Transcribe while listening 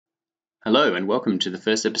Hello and welcome to the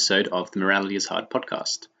first episode of the Morality is Hard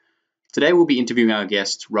podcast. Today we'll be interviewing our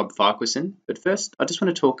guest Rob Farquharson, but first I just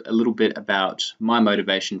want to talk a little bit about my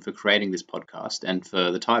motivation for creating this podcast and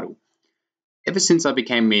for the title. Ever since I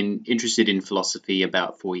became interested in philosophy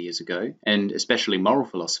about 4 years ago, and especially moral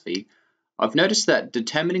philosophy, I've noticed that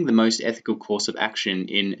determining the most ethical course of action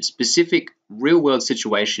in specific real-world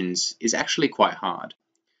situations is actually quite hard.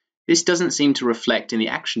 This doesn't seem to reflect in the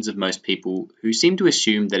actions of most people who seem to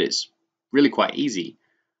assume that it's really quite easy.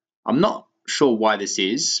 I'm not sure why this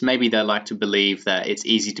is. Maybe they like to believe that it's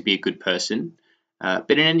easy to be a good person. But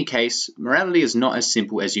in any case, morality is not as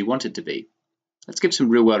simple as you want it to be. Let's give some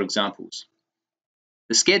real-world examples.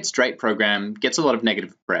 The Scared Straight program gets a lot of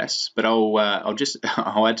negative press, but I'll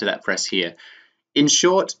add to that press here. In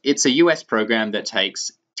short, it's a US program that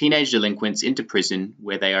takes teenage delinquents into prison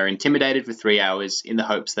where they are intimidated for 3 hours in the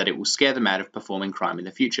hopes that it will scare them out of performing crime in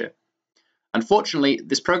the future. Unfortunately,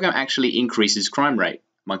 this program actually increases crime rate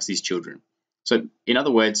amongst these children. So, in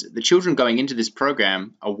other words, the children going into this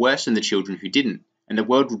program are worse than the children who didn't, and the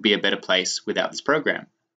world would be a better place without this program.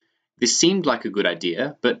 This seemed like a good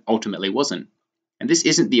idea, but ultimately wasn't. And this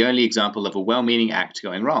isn't the only example of a well-meaning act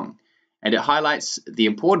going wrong, and it highlights the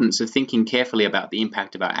importance of thinking carefully about the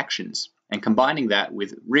impact of our actions, and combining that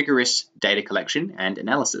with rigorous data collection and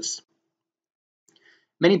analysis.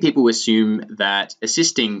 Many people assume that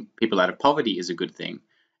assisting people out of poverty is a good thing,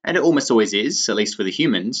 and it almost always is, at least for the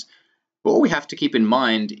humans. But what we have to keep in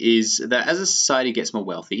mind is that as a society gets more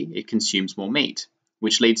wealthy, it consumes more meat,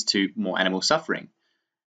 which leads to more animal suffering.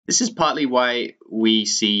 This is partly why we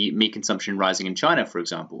see meat consumption rising in China, for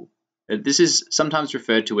example. This is sometimes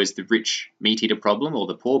referred to as the rich meat eater problem or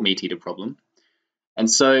the poor meat eater problem. And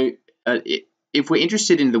so if we're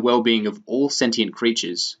interested in the well-being of all sentient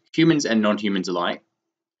creatures, humans and non-humans alike,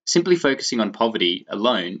 simply focusing on poverty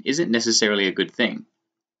alone isn't necessarily a good thing.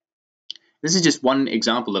 This is just one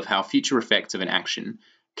example of how future effects of an action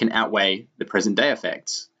can outweigh the present day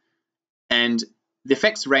effects. And the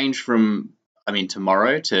effects range from,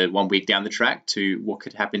 tomorrow to 1 week down the track to what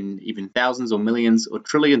could happen even thousands or millions or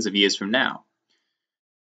trillions of years from now.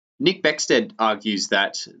 Nick Beckstead argues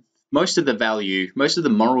that most of the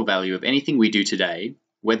moral value of anything we do today,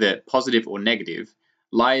 whether positive or negative,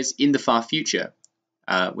 lies in the far future.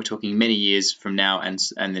 We're talking many years from now and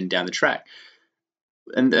then down the track.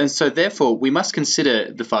 And so therefore, we must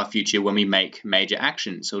consider the far future when we make major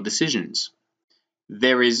actions or decisions.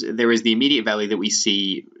 There is the immediate value that we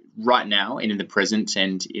see right now and in the present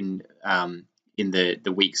and in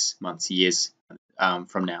the weeks, months, years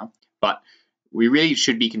from now. But we really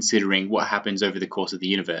should be considering what happens over the course of the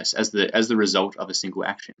universe as the result of a single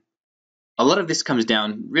action. A lot of this comes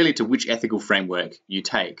down really to which ethical framework you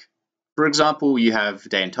take. For example, you have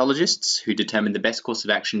deontologists who determine the best course of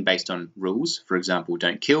action based on rules. For example,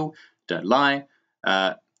 don't kill, don't lie.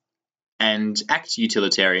 And act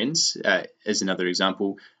utilitarians, as another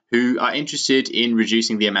example, who are interested in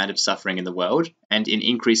reducing the amount of suffering in the world and in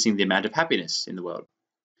increasing the amount of happiness in the world.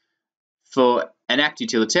 For an act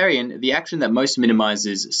utilitarian, the action that most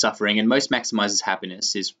minimizes suffering and most maximizes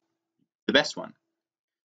happiness is the best one.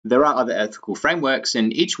 There are other ethical frameworks,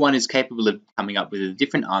 and each one is capable of coming up with a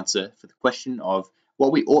different answer for the question of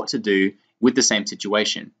what we ought to do with the same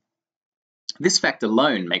situation. This fact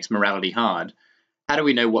alone makes morality hard. How do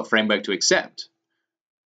we know what framework to accept?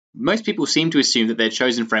 Most people seem to assume that their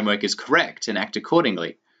chosen framework is correct and act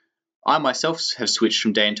accordingly. I myself have switched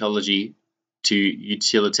from deontology to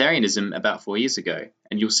utilitarianism about 4 years ago,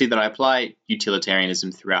 and you'll see that I apply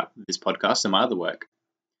utilitarianism throughout this podcast and my other work.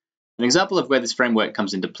 An example of where this framework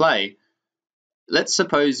comes into play, let's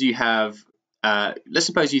suppose you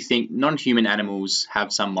think non-human animals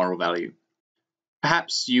have some moral value.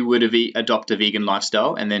 Perhaps you would adopt a vegan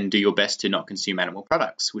lifestyle and then do your best to not consume animal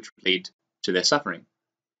products, which would lead to their suffering.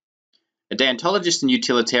 A deontologist and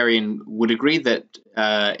utilitarian would agree that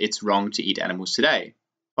it's wrong to eat animals today.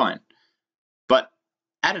 Fine. But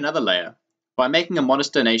add another layer. By making a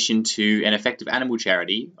modest donation to an effective animal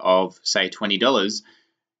charity of, say, $20,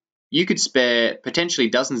 you could spare potentially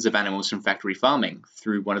dozens of animals from factory farming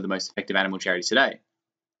through one of the most effective animal charities today.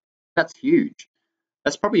 That's huge.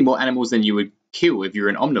 That's probably more animals than you would kill if you're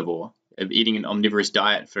an omnivore, of eating an omnivorous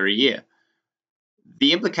diet for a year.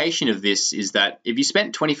 The implication of this is that if you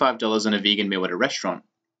spent $25 on a vegan meal at a restaurant,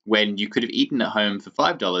 when you could have eaten at home for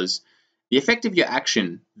 $5, the effect of your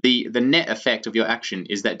action, the net effect of your action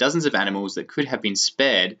is that dozens of animals that could have been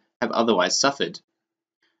spared have otherwise suffered.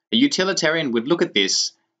 A utilitarian would look at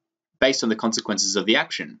this based on the consequences of the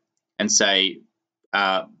action and say,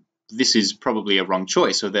 this is probably a wrong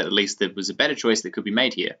choice, or that at least there was a better choice that could be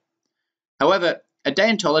made here. However, A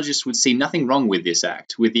deontologist would see nothing wrong with this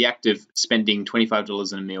act, with the act of spending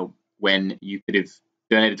 $25 on a meal when you could have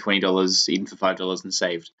donated $20 even for $5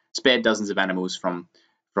 and spared dozens of animals from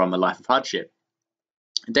a life of hardship.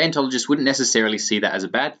 A deontologist wouldn't necessarily see that as a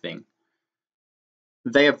bad thing.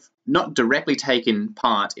 They have not directly taken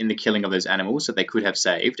part in the killing of those animals that they could have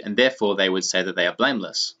saved, and therefore they would say that they are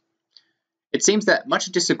blameless. It seems that much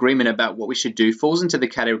disagreement about what we should do falls into the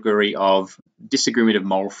category of disagreement of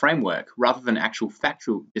moral framework, rather than actual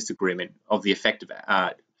factual disagreement of the effect of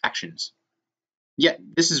actions. Yet,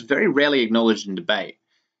 this is very rarely acknowledged in debate.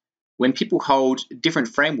 When people hold different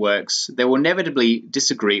frameworks, they will inevitably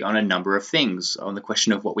disagree on a number of things, on the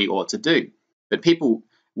question of what we ought to do. But people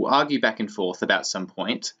will argue back and forth about some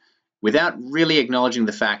point without really acknowledging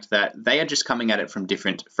the fact that they are just coming at it from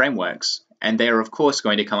different frameworks, and they are of course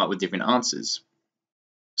going to come up with different answers.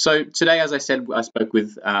 So today, as I said, I spoke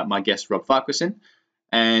with my guest Rob Farquharson,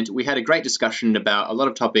 and we had a great discussion about a lot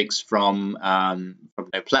of topics from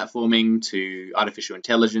platforming to artificial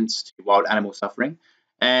intelligence to wild animal suffering,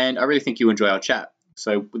 and I really think you enjoy our chat.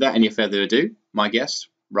 So without any further ado, my guest,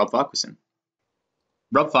 Rob Farquharson.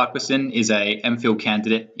 Rob Farquharson is a MPhil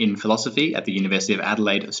candidate in philosophy at the University of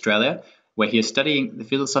Adelaide, Australia, where he is studying the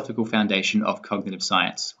philosophical foundation of cognitive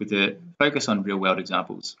science with a focus on real-world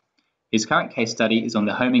examples. His current case study is on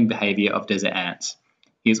the homing behaviour of desert ants.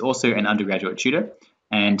 He is also an undergraduate tutor,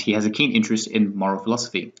 and he has a keen interest in moral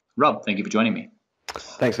philosophy. Rob, thank you for joining me.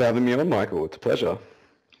 Thanks for having me on, Michael. It's a pleasure.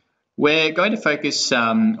 We're going to focus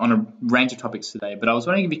on a range of topics today, but I was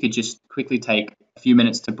wondering if you could just quickly take a few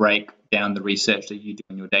minutes to break down the research that you do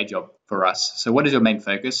in your day job for us. So what is your main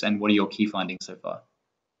focus and what are your key findings so far?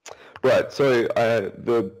 Right. So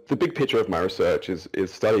the big picture of my research is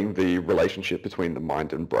studying the relationship between the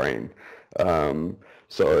mind and brain.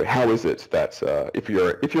 So how is it that if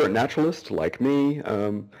you're a naturalist like me,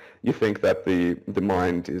 you think that the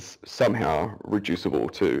mind is somehow reducible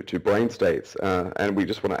to brain states, and we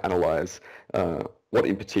just want to analyze what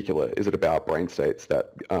in particular is it about brain states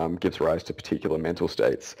that gives rise to particular mental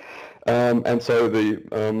states. And so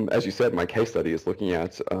as you said, my case study is looking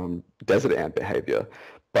at desert ant behavior.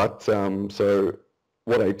 But so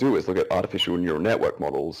what I do is look at artificial neural network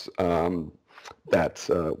models that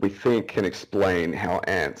we think can explain how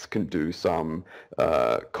ants can do some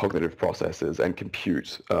cognitive processes and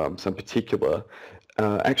compute some particular,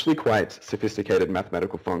 actually quite sophisticated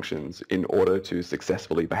mathematical functions in order to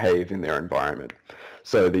successfully behave in their environment.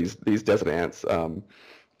 So these desert ants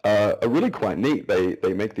are really quite neat.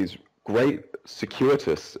 They make these great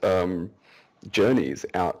circuitous journeys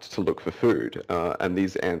out to look for food, and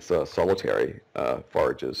these ants are solitary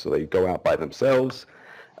foragers, so they go out by themselves,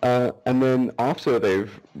 and then after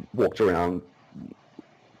they've walked around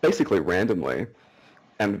basically randomly,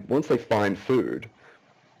 and once they find food,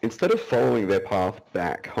 instead of following their path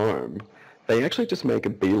back home, they actually just make a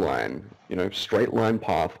beeline, straight line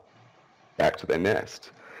path back to their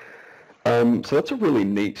nest. So that's a really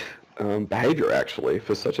neat behavior actually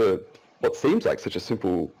for what seems like such a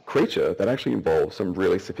simple creature that actually involves some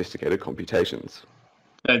really sophisticated computations.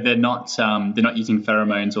 So they're not using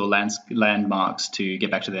pheromones or landmarks to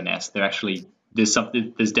get back to their nest. They're actually there's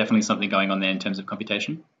definitely something going on there in terms of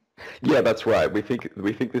computation. Yeah, that's right. We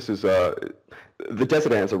think this is the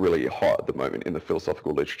desert ants are really hot at the moment in the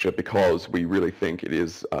philosophical literature because we really think it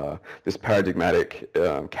is this paradigmatic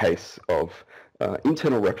case of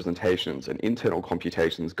internal representations and internal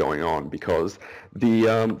computations going on, because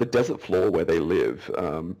the desert floor where they live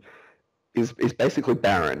is basically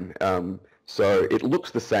barren. So it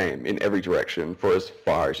looks the same in every direction for as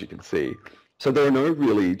far as you can see. So there are no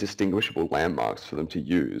really distinguishable landmarks for them to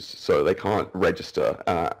use. So they can't register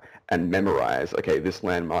and memorize, okay, this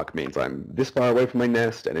landmark means I'm this far away from my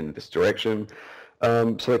nest and in this direction.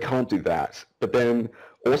 So they can't do that. But then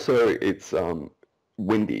also it's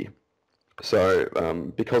windy.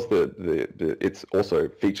 So because it's also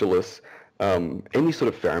featureless, any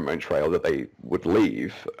sort of pheromone trail that they would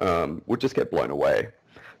leave would just get blown away.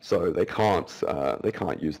 So they can't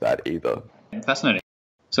use that either. Fascinating.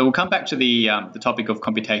 So we'll come back to the topic of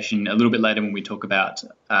computation a little bit later when we talk about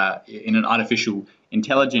in an artificial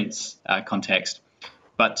intelligence context.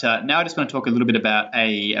 But now I just want to talk a little bit about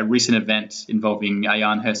a recent event involving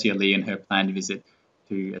Ayaan Hirsi Ali and her planned visit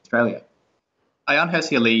to Australia. Ayaan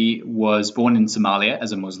Hirsi Ali was born in Somalia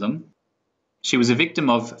as a Muslim. She was a victim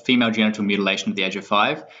of female genital mutilation at the age of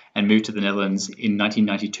 5 and moved to the Netherlands in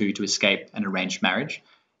 1992 to escape an arranged marriage.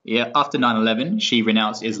 After 9/11, she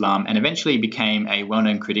renounced Islam and eventually became a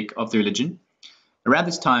well-known critic of the religion. Around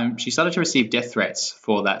this time, she started to receive death threats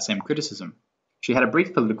for that same criticism. She had a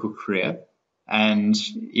brief political career, and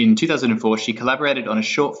in 2004, she collaborated on a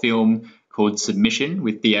short film called Submission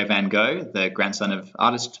with Theo van Gogh, the grandson of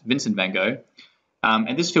artist Vincent van Gogh.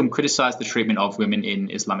 And this film criticized the treatment of women in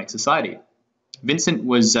Islamic society. Vincent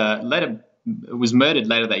was murdered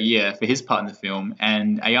later that year for his part in the film,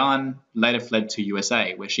 and Ayaan later fled to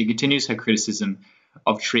USA, where she continues her criticism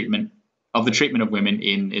of the treatment of women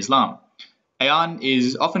in Islam. Ayaan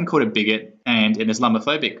is often called a bigot and an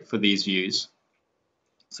Islamophobic for these views.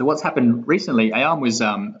 So what's happened recently, Ayaan was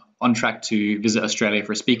on track to visit Australia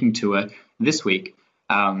for a speaking tour this week.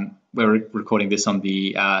 We're recording this on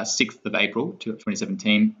the 6th of April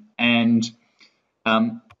 2017, and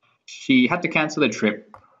she had to cancel her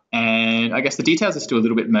trip. And I guess the details are still a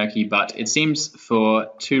little bit murky, but it seems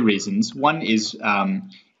for two reasons. One is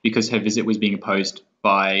because her visit was being opposed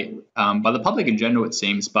by the public in general, it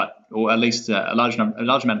seems, or at least a large amount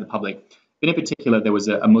of the public. But in particular, there was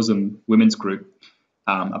a Muslim women's group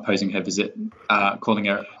opposing her visit, calling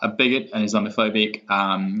her a bigot and Islamophobic,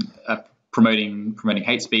 promoting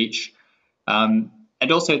hate speech.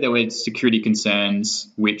 And also there were security concerns,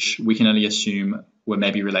 which we can only assume were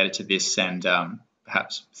maybe related to this and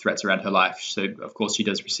perhaps threats around her life. So, of course, she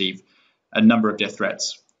does receive a number of death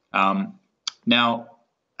threats. Now,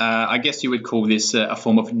 I guess you would call this a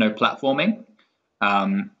form of no platforming.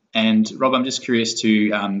 And Rob, I'm just curious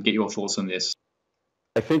to get your thoughts on this.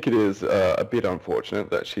 I think it is a bit unfortunate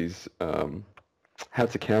that she's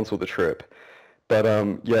had to cancel the trip. But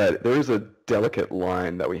yeah, there is a delicate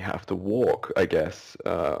line that we have to walk, I guess,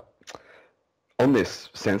 on this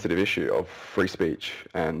sensitive issue of free speech,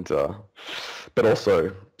 and but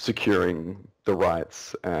also securing the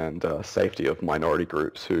rights and safety of minority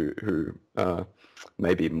groups who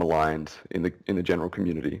may be maligned in the general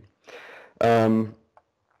community. So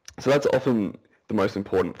that's often the most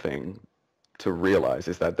important thing to realize,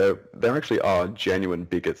 is that there actually are genuine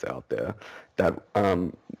bigots out there that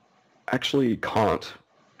actually can't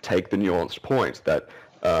take the nuanced point that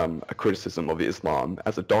a criticism of Islam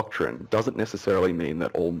as a doctrine doesn't necessarily mean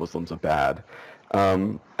that all Muslims are bad.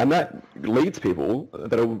 And that leads people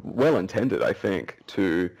that are well-intended, I think,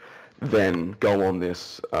 to then go on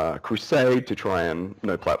this crusade to try and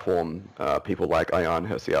platform people like Ayaan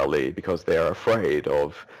Hirsi Ali, because they are afraid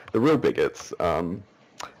of the real bigots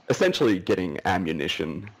essentially getting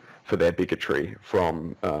ammunition for their bigotry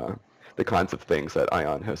from the kinds of things that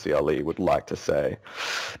Ayaan Hirsi Ali would like to say.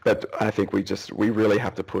 But I think we really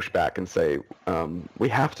have to push back and say we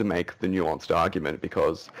have to make the nuanced argument,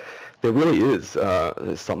 because there really is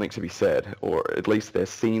something to be said, or at least there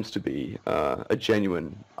seems to be a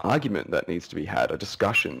genuine argument that needs to be had, a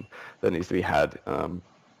discussion that needs to be had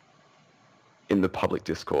in the public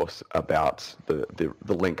discourse about the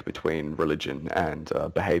link between religion and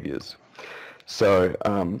behaviours. So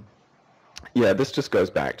yeah, this just goes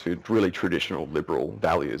back to really traditional liberal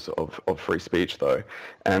values of free speech, though.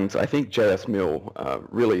 And I think J.S. Mill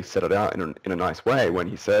really set it out in a nice way when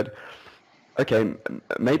he said, okay,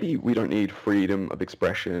 maybe we don't need freedom of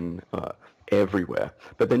expression everywhere,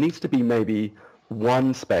 but there needs to be maybe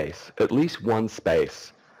one space, at least one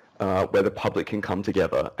space, where the public can come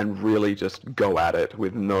together and really just go at it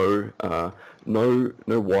with no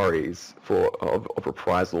worries of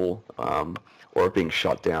reprisal or of being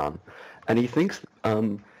shut down. And he thinks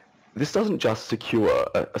this doesn't just secure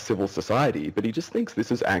a civil society, but he just thinks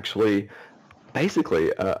this is actually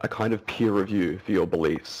basically a kind of peer review for your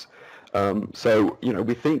beliefs. So,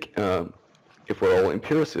 we think, if we're all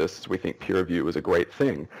empiricists, we think peer review is a great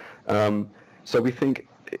thing. So we think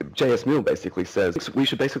J.S. Mill basically says we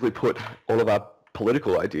should basically put all of our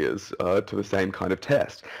political ideas to the same kind of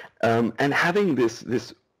test. And having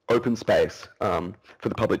this open space for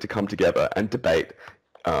the public to come together and debate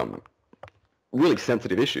really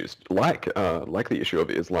sensitive issues like the issue of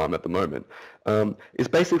Islam at the moment is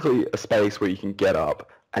basically a space where you can get up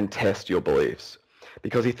and test your beliefs.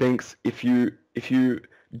 Because he thinks if you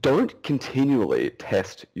don't continually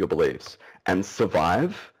test your beliefs and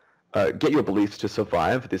survive, get your beliefs to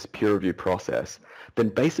survive this peer review process, then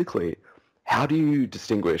basically, how do you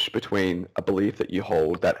distinguish between a belief that you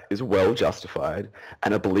hold that is well justified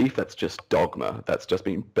and a belief that's just dogma, that's just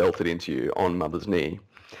being belted into you on mother's knee?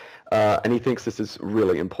 And he thinks this is a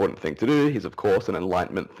really important thing to do. He's, of course, an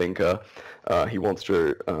Enlightenment thinker. He wants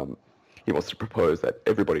to propose that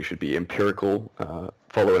everybody should be empirical,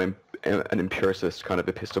 follow an empiricist kind of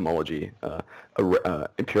epistemology,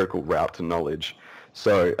 empirical route to knowledge.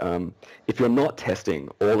 So if you're not testing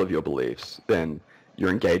all of your beliefs, then you're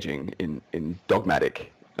engaging in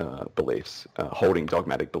dogmatic beliefs, holding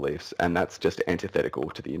dogmatic beliefs, and that's just antithetical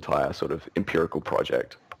to the entire sort of empirical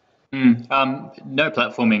project. No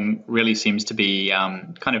platforming really seems to be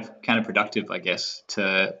kind of counterproductive, I guess,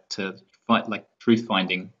 to fight, like truth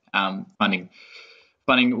finding. finding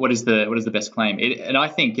what is the best claim. And I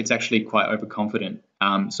think it's actually quite overconfident.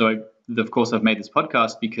 Of course, I've made this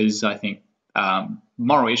podcast because I think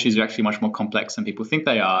moral issues are actually much more complex than people think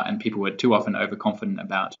they are, and people are too often overconfident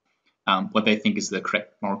about what they think is the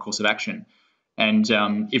correct moral course of action. And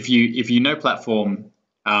if you no platform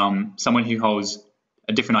someone who holds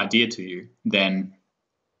a different idea to you, then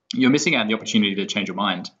you're missing out on the opportunity to change your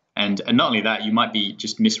mind. And not only that, you might be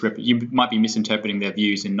misinterpreting their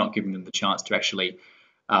views and not giving them the chance to actually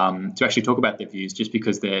talk about their views just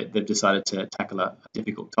because they've decided to tackle a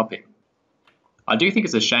difficult topic. I do think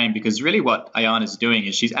it's a shame because really what Ayaan is doing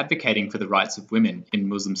is she's advocating for the rights of women in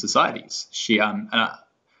Muslim societies.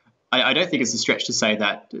 I don't think it's a stretch to say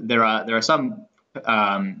that there are some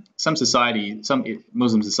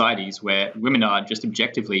Muslim societies where women are just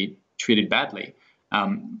objectively treated badly,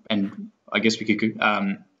 and I guess we could.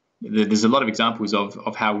 There's a lot of examples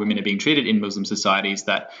of how women are being treated in Muslim societies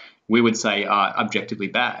that we would say are objectively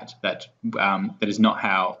bad. That is not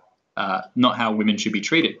how women should be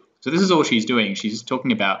treated. So this is all she's doing. She's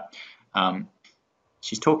talking about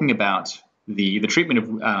the treatment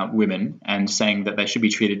of women and saying that they should be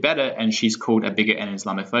treated better, and she's called a bigot and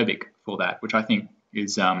Islamophobic for that, which I think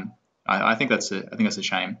is I think that's a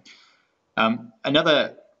shame.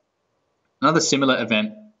 Another similar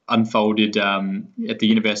event unfolded at the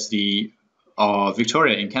University of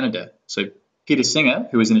Victoria in Canada. So Peter Singer,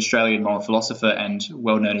 who is an Australian moral philosopher and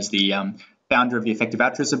well known as the founder of the effective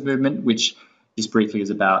altruism movement, which just briefly is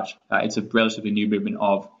about, it's a relatively new movement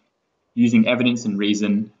of using evidence and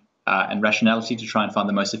reason and rationality to try and find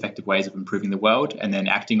the most effective ways of improving the world and then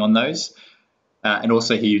acting on those. And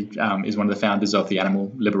also he is one of the founders of the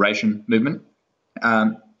animal liberation movement.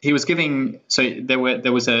 He was giving, so there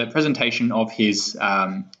was a presentation of his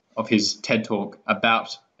TED talk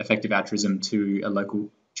about effective altruism to a local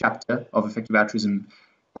chapter of effective altruism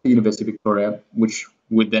at the University of Victoria, which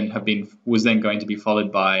was then going to be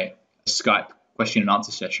followed by a Skype question and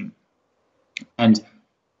answer session. And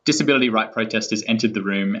disability right protesters entered the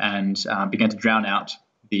room and began to drown out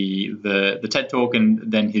the TED talk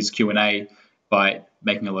and then his Q&A by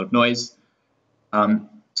making a lot of noise.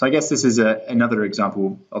 So I guess this is another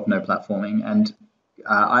example of no platforming. And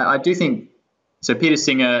I do think, so Peter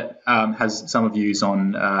Singer has some views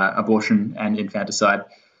on abortion and infanticide,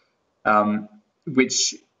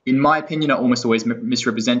 which in my opinion are almost always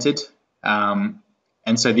misrepresented.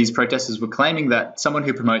 And so these protesters were claiming that someone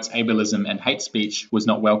who promotes ableism and hate speech was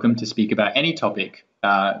not welcome to speak about any topic,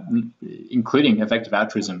 including effective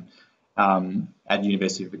altruism at the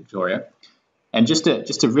University of Victoria. And just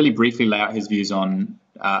to really briefly lay out his views on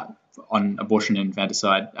abortion and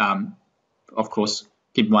infanticide, of course,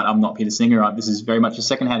 keep in mind I'm not Peter Singer. This is very much a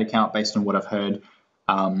secondhand account based on what I've heard.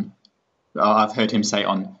 I've heard him say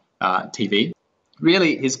on TV.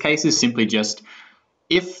 Really, his case is simply just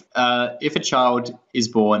if a child is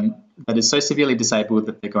born that is so severely disabled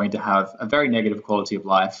that they're going to have a very negative quality of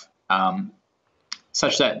life,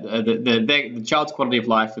 such that the child's quality of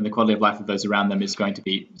life and the quality of life of those around them is going to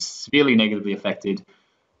be severely negatively affected.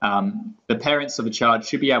 The parents of the child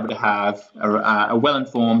should be able to have a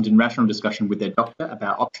well-informed and rational discussion with their doctor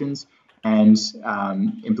about options and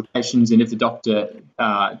implications. And if the doctor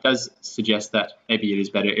does suggest that maybe it is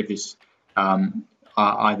better if this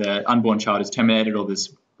either unborn child is terminated or this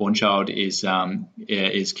born child is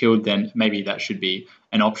killed, then maybe that should be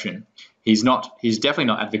an option. He's definitely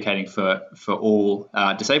not advocating for all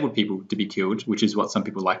disabled people to be killed, which is what some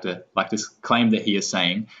people like to claim that he is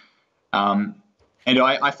saying. And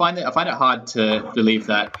I find it hard to believe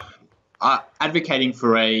that advocating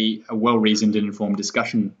for a well-reasoned and informed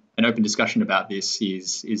discussion, an open discussion about this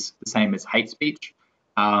is the same as hate speech.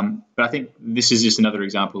 But I think this is just another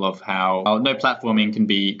example of how no platforming can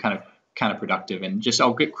be kind of counterproductive. And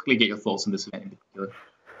I'll quickly get your thoughts on this event in particular.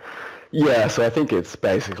 Yeah, so I think it's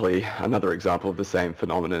basically another example of the same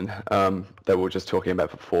phenomenon that we were just talking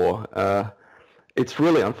about before. It's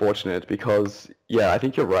really unfortunate because, I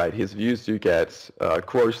think you're right. His views do get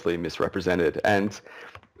grossly misrepresented. And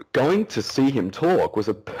going to see him talk was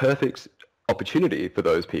a perfect opportunity for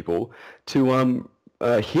those people to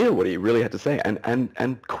hear what he really had to say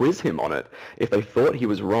and quiz him on it. If they thought he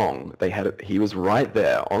was wrong, he was right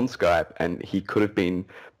there on Skype and he could have been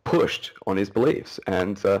pushed on his beliefs.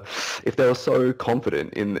 And if they were so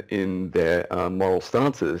confident in their moral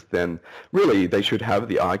stances, then really they should have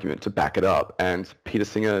the argument to back it up. And Peter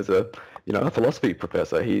Singer is a philosophy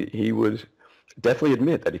professor. He would definitely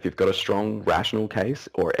admit that if you've got a strong rational case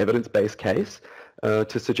or evidence-based case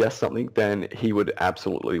to suggest something, then he would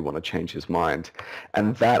absolutely want to change his mind.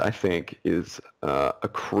 And that, I think, is a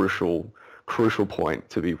crucial crucial point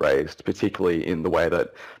to be raised, particularly in the way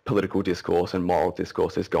that political discourse and moral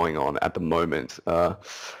discourse is going on at the moment.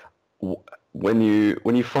 When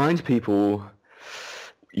you find people,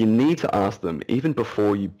 you need to ask them, even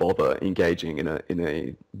before you bother engaging in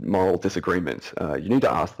a moral disagreement, you need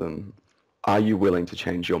to ask them, are you willing to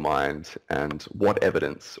change your mind, and what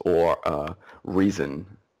evidence or reason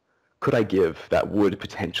could I give that would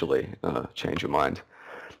potentially change your mind?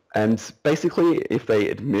 And basically, if they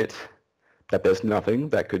admit that there's nothing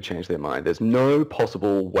that could change their mind, there's no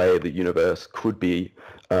possible way the universe could be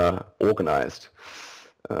organized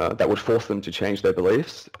that would force them to change their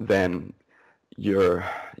beliefs, then you're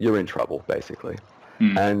in trouble, basically.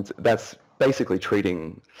 And that's basically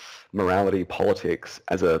treating morality, politics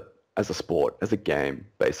as a sport, as a game,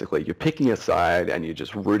 basically. You're picking a side and you're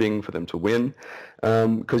just rooting for them to win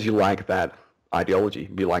because you like that ideology,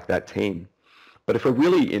 you like that team. But if we're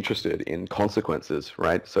really interested in consequences,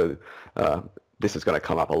 right, so this is going to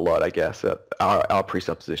come up a lot, I guess. Our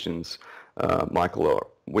presuppositions,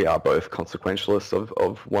 Michael, we are both consequentialists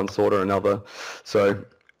of one sort or another. So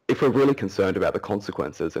if we're really concerned about the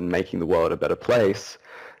consequences and making the world a better place,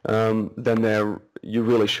 then you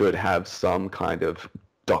really should have some kind of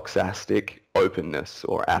doxastic openness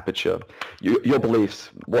or aperture. Your beliefs,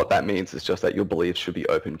 what that means is just that your beliefs should be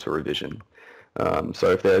open to revision.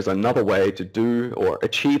 So if there's another way to do or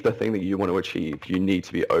achieve the thing that you want to achieve, you need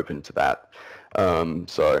to be open to that.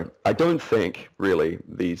 So I don't think really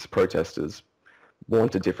these protesters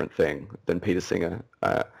want a different thing than Peter Singer.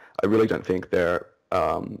 I really don't think their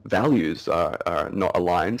values are not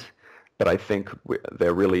aligned, but I think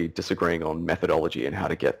they're really disagreeing on methodology and how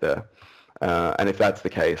to get there. And if that's the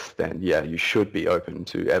case, then yeah, you should be open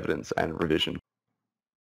to evidence and revision.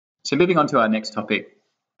 So moving on to our next topic,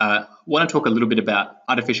 I want to talk a little bit about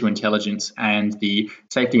artificial intelligence and the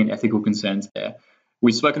safety and ethical concerns there.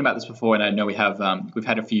 We've spoken about this before, and I know we've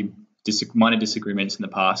had a few minor disagreements in the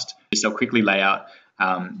past. Just I'll quickly lay out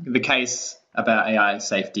the case about AI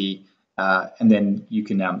safety, and then you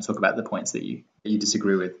can talk about the points that you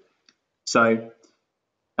disagree with. So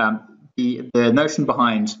the notion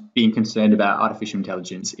behind being concerned about artificial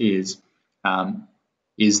intelligence is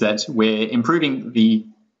that we're improving the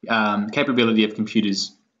capability of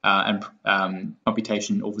computers and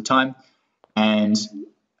computation all the time. And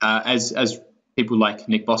as people like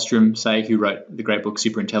Nick Bostrom say, who wrote the great book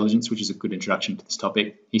Superintelligence, which is a good introduction to this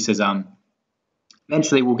topic, he says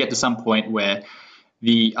eventually we'll get to some point where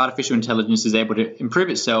the artificial intelligence is able to improve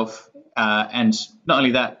itself, and not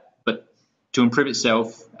only that, but to improve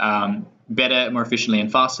itself better, more efficiently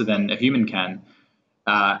and faster than a human can.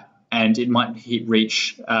 And it might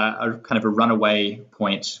reach a kind of a runaway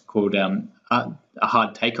point called a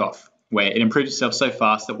hard takeoff, where it improves itself so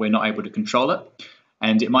fast that we're not able to control it,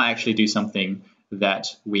 and it might actually do something that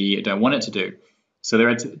we don't want it to do. So there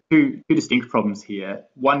are two distinct problems here.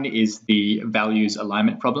 One is the values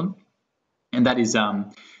alignment problem, and that is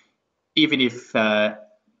even if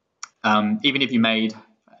you made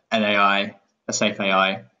an AI a safe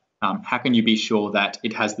AI, how can you be sure that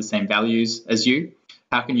it has the same values as you?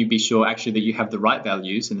 How can you be sure actually that you have the right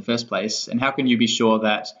values in the first place? And how can you be sure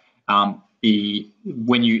that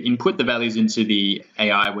when you input the values into the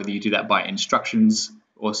AI, whether you do that by instructions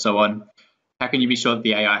or so on, how can you be sure that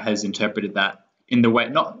the AI has interpreted that in the way,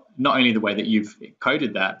 not only the way that you've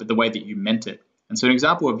coded that, but the way that you meant it? And so an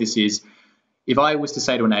example of this is, if I was to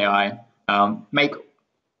say to an AI, make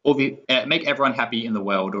everyone happy in the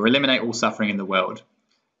world, or eliminate all suffering in the world,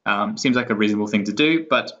 seems like a reasonable thing to do,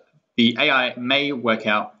 but the AI may work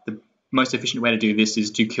out the most efficient way to do this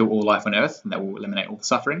is to kill all life on Earth, and that will eliminate all the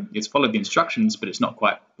suffering. It's followed the instructions, but it's not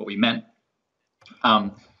quite what we meant.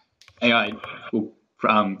 AI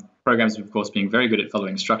programs, of course, being very good at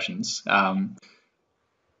following instructions.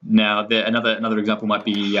 Now, another example might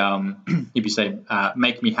be if you say,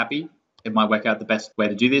 make me happy. It might work out the best way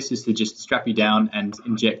to do this is to just strap you down and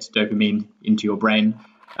inject dopamine into your brain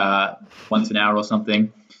once an hour or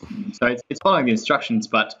something. So it's following the instructions,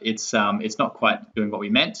 but it's not quite doing what we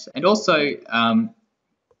meant. And also,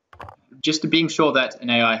 just being sure that an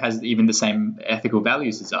AI has even the same ethical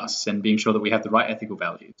values as us, and being sure that we have the right ethical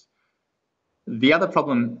values. The other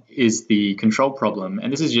problem is the control problem,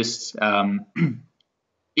 and this is just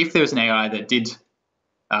if there was an AI that did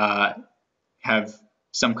have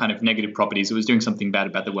some kind of negative properties, it was doing something bad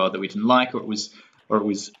about the world that we didn't like, or it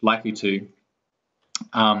was likely to.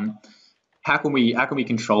 How can we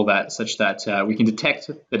control that such that we can detect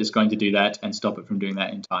that it's going to do that and stop it from doing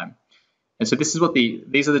that in time? And so this is what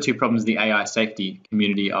these are the two problems the AI safety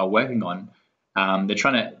community are working on. They're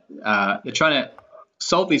trying to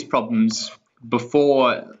solve these problems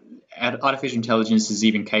before artificial intelligence is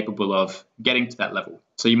even capable of getting to that level.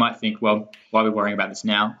 So you might think, well, why are we worrying about this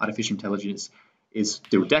now? Artificial intelligence is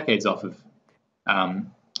still decades off of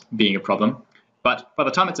being a problem. But by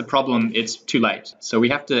the time it's a problem, it's too late. So we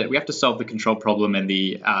have to solve the control problem and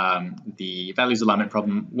the values alignment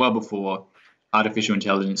problem well before artificial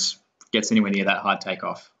intelligence gets anywhere near that hard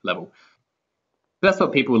takeoff level. That's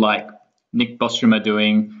what people like Nick Bostrom are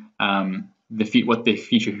doing. What the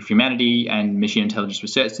Future of Humanity and Machine Intelligence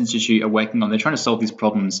Research Institute are working on. They're trying to solve these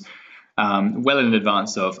problems well in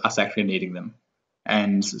advance of us actually needing them.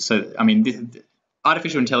 And so, I mean,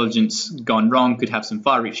 artificial intelligence gone wrong could have some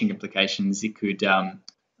far-reaching implications. It could,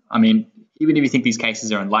 I mean, even if you think these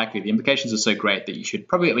cases are unlikely, the implications are so great that you should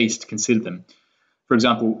probably at least consider them. For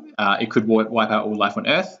example, it could wipe out all life on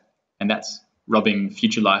Earth, and that's robbing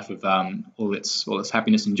future life of all its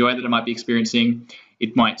happiness and joy that it might be experiencing.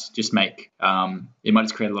 It might just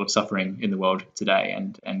create a lot of suffering in the world today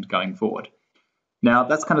and going forward. Now,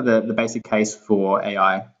 that's kind of the basic case for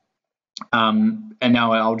AI. And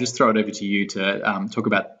now I'll just throw it over to you to talk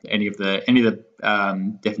about any of the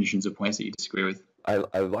definitions or points that you disagree with.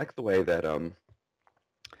 I like the way that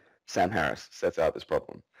Sam Harris sets out this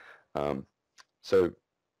problem. So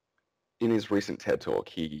in his recent TED Talk,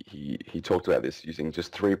 he talked about this using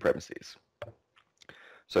just 3 premises.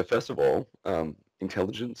 So first of all,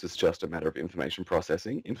 intelligence is just a matter of information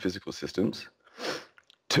processing in physical systems.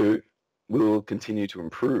 2, we will continue to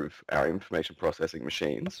improve our information processing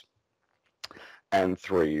machines. And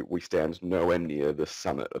 3, we stand nowhere near the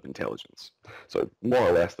summit of intelligence. So more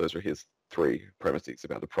or less, those are his 3 premises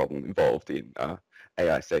about the problem involved in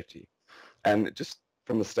AI safety. And just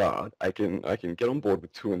from the start, I can get on board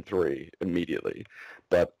with 2 and 3 immediately.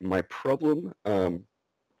 But my problem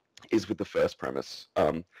is with the first premise.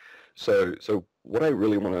 So what I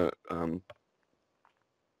really want to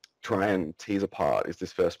try and tease apart is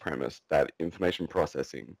this first premise that information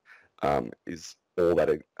processing is all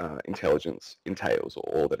that intelligence entails, or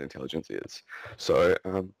all that intelligence is. So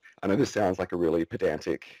I know this sounds like a really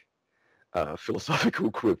pedantic philosophical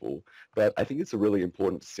quibble, but I think it's a really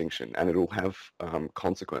important distinction, and it'll have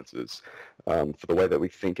consequences for the way that we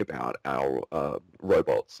think about our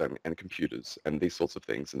robots and computers and these sorts of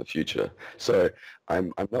things in the future. So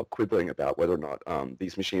I'm not quibbling about whether or not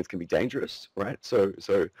these machines can be dangerous, right? So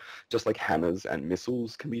just like hammers and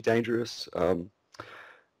missiles can be dangerous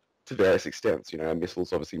to various extents. You know, a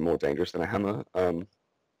missile's obviously more dangerous than a hammer.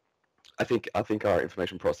 I think our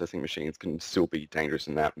information processing machines can still be dangerous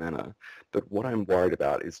in that manner. But what I'm worried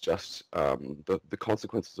about is just the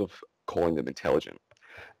consequences of calling them intelligent.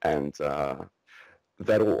 And that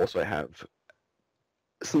will also have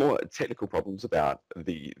some more technical problems about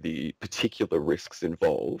the particular risks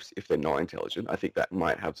involved if they're not intelligent. I think that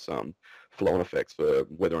might have some flow-on effects for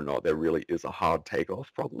whether or not there really is a hard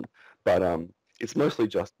takeoff problem. But it's mostly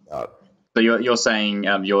just about... So you're saying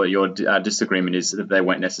your disagreement is that they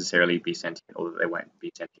won't necessarily be sentient, or that they won't be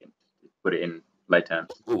sentient. Put it in lay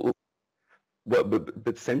terms. Well,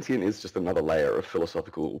 but sentient is just another layer of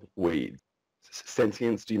philosophical weed.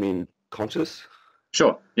 Sentience, do you mean conscious?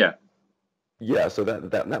 Sure, yeah. Yeah, so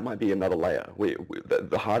that might be another layer.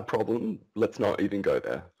 The hard problem, let's not even go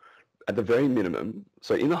there. At the very minimum,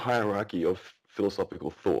 so in the hierarchy of philosophical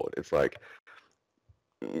thought, it's like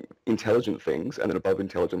intelligent things, and then above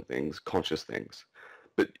intelligent things, conscious things.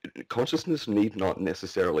 But consciousness need not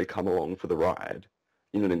necessarily come along for the ride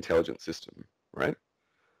in an intelligent system, right?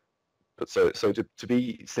 But so to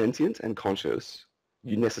be sentient and conscious,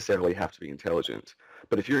 you necessarily have to be intelligent.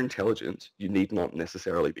 But if you're intelligent, you need not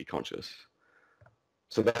necessarily be conscious.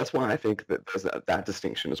 So that's why I think that there's that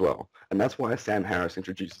distinction as well. And that's why Sam Harris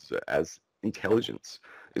introduces it as intelligence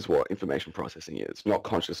is what information processing is, not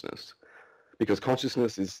consciousness. Because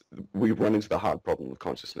consciousness is, we run into the hard problem of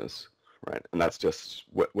consciousness, right? And that's just,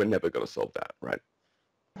 we're never going to solve that, right?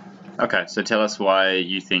 Okay, so tell us why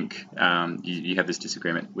you think you have this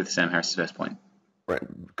disagreement with Sam Harris's first point. Right,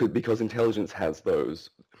 because intelligence has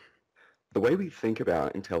those, the way we think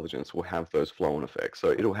about intelligence will have those flow-on effects.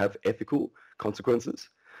 So it'll have ethical consequences.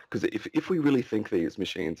 Because if we really think these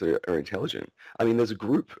machines are intelligent, I mean, there's a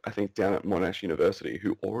group, I think, down at Monash University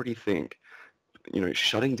who already think, you know,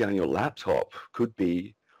 shutting down your laptop could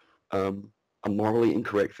be a morally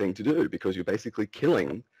incorrect thing to do, because you're basically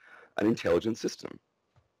killing an intelligent system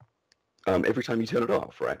every time you turn it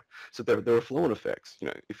off, right? So there are flow-on effects. You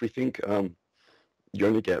know, if we think you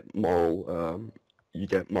only get moral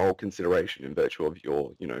consideration in virtue of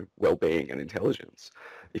your, you know, well-being and intelligence.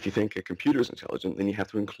 If you think a computer is intelligent, then you have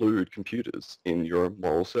to include computers in your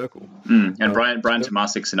moral circle. And Brian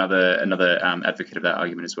Tomasik's another advocate of that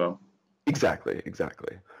argument as well. Exactly.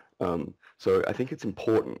 So I think it's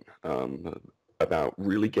important about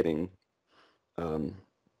um,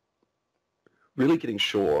 really getting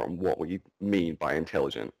sure on what we mean by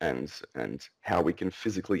intelligent and how we can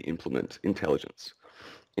physically implement intelligence,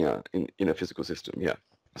 in a physical system. Yeah.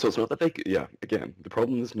 So it's not that again, the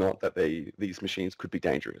problem is not that these machines could be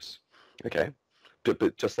dangerous, okay?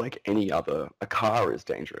 But just like a car is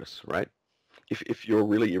dangerous, right? If you're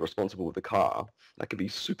really irresponsible with the car, that could be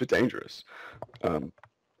super dangerous.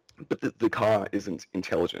 But the car isn't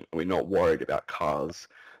intelligent, and we're not worried about cars,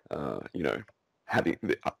 having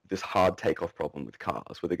this hard takeoff problem with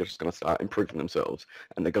cars, where they're just going to start improving themselves,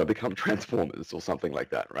 and they're going to become transformers or something like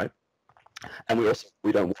that, right? And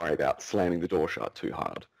we don't worry about slamming the door shut too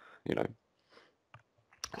hard, you know.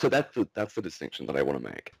 So that's the distinction that I want to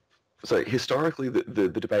make. So historically, the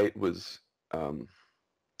debate was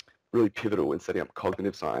really pivotal in setting up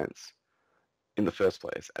cognitive science in the first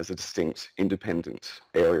place as a distinct, independent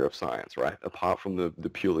area of science, right? Apart from the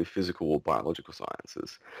purely physical or biological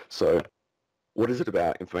sciences. So what is it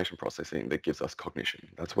about information processing that gives us cognition?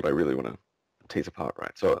 That's what I really want to tease apart,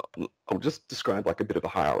 right? So I'll just describe like a bit of a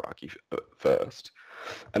hierarchy first,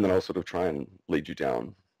 and then I'll sort of try and lead you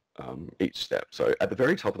down each step. So at the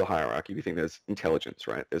very top of the hierarchy, we think there's intelligence,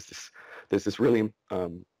 right? There's this really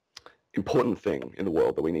important thing in the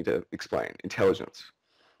world that we need to explain: intelligence.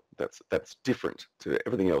 That's different to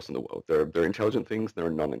everything else in the world. There are intelligent things, there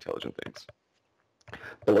are non-intelligent things.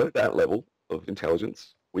 Below that level of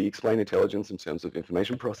intelligence, we explain intelligence in terms of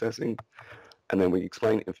information processing, and then we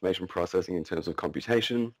explain information processing in terms of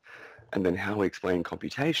computation, and then how we explain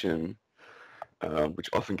computation, which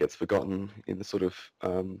often gets forgotten in the sort of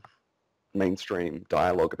mainstream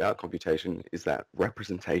dialogue about computation, is that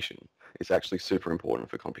representation is actually super important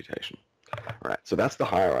for computation. All right, so that's the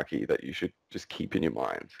hierarchy that you should just keep in your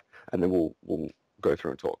mind, and then we'll go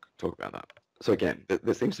through and talk about that. So again,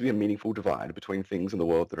 there seems to be a meaningful divide between things in the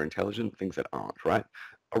world that are intelligent, things that aren't, right?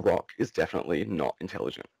 A rock is definitely not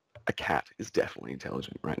intelligent. A cat is definitely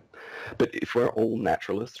intelligent, right? But if we're all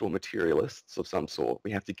naturalists or materialists of some sort,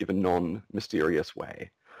 we have to give a non-mysterious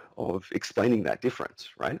way of explaining that difference,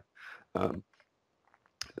 right?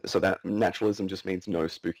 So that naturalism just means no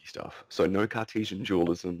spooky stuff. So no Cartesian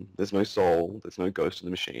dualism, there's no soul, there's no ghost in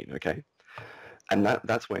the machine, okay? And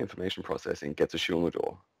that's where information processing gets a shoe in the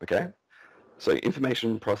door, okay? So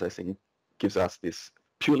information processing gives us this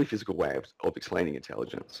purely physical way of explaining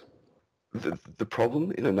intelligence. The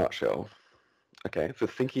problem in a nutshell, okay, for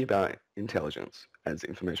thinking about intelligence as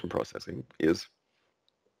information processing is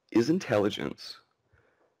intelligence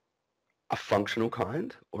a functional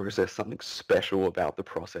kind, or is there something special about the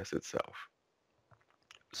process itself?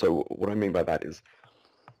 So what I mean by that is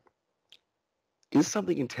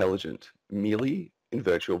something intelligent merely in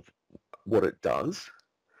virtue of what it does,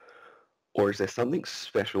 or is there something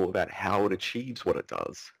special about how it achieves what it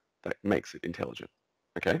does that makes it intelligent?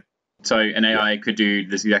 Okay? So an AI could do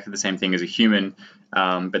this exactly the same thing as a human,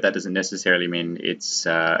 but that doesn't necessarily mean it's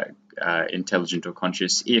intelligent or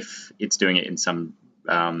conscious if it's doing it in some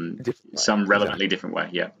relevantly different way.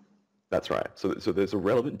 Yeah, that's right. So there's a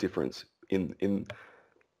relevant difference in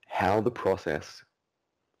how the process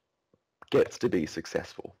gets to be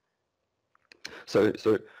successful. So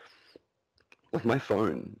like my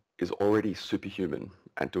phone is already superhuman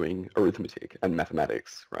at doing arithmetic and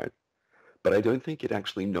mathematics, right? But I don't think it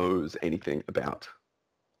actually knows anything about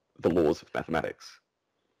the laws of mathematics.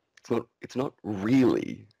 It's not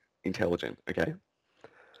really intelligent, okay?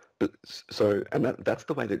 But and that's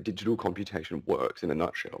the way that digital computation works in a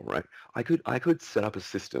nutshell, right? I could set up a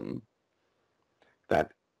system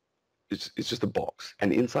that it's just a box,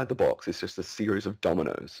 and inside the box is just a series of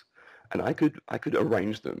dominoes, and I could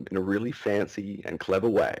arrange them in a really fancy and clever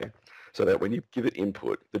way so that when you give it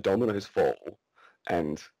input, the dominoes fall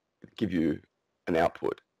and give you an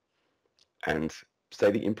output. And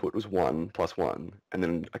say the input was 1 plus 1, and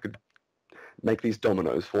then I could make these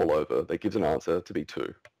dominoes fall over. That gives an answer to be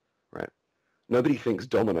 2, right? Nobody thinks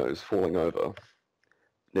dominoes falling over.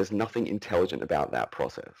 There's nothing intelligent about that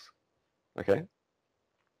process, okay?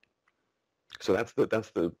 So that's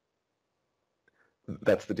the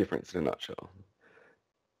difference in a nutshell.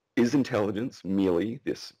 Is intelligence merely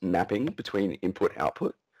this mapping between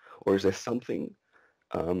input-output, or is there something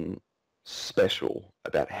special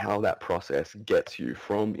about how that process gets you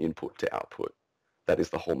from input to output? That is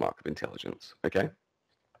the hallmark of intelligence, okay?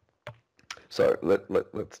 So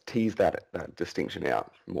let's tease that distinction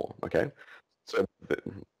out more, okay? So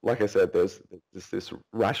like I said, there's this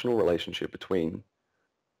rational relationship between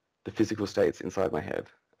the physical states inside my head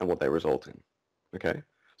and what they result in, okay?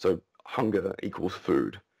 So hunger equals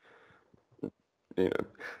food,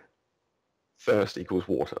 thirst equals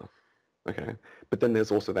water, Okay, but then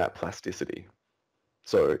there's also that plasticity.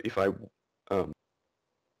 So if I um,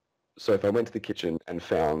 if I went to the kitchen and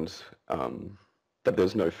found that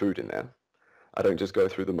there's no food in there, I don't just go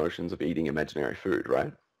through the motions of eating imaginary food,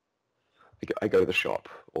 right? I go to the shop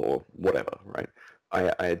or whatever, right?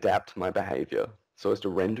 I adapt my behavior so as to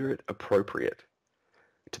render it appropriate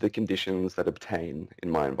to the conditions that obtain in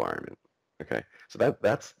my environment. Okay, so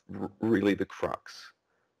that's really the crux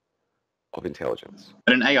of intelligence.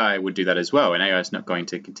 But an AI would do that as well. An AI is not going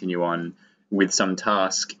to continue on with some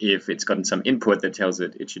task if it's gotten some input that tells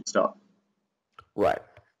it should stop. Right.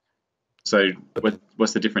 So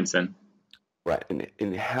what's the difference then? Right,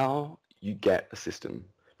 in how you get a system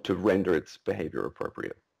to render its behavior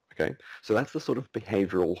appropriate. Okay, so that's the sort of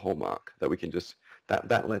behavioral hallmark that we can just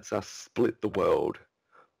that lets us split the world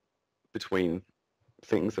between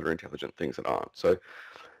things that are intelligent, things that aren't. So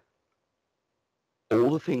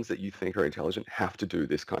all the things that you think are intelligent have to do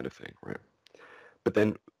this kind of thing, right? But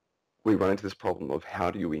then we run into this problem of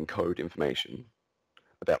how do you encode information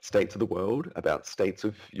about states of the world, about states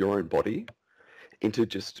of your own body, into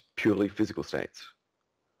just purely physical states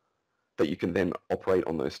that you can then operate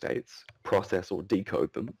on those states, process or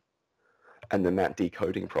decode them, and then that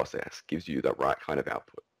decoding process gives you the right kind of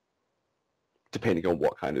output, depending on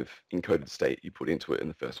what kind of encoded state you put into it in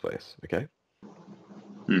the first place, okay?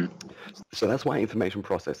 So that's why information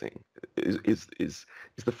processing is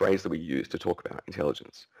the phrase that we use to talk about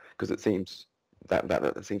intelligence, because it seems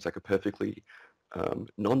that seems like a perfectly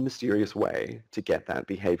non-mysterious way to get that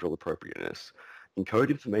behavioral appropriateness. Encode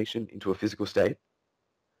information into a physical state,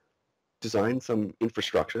 design some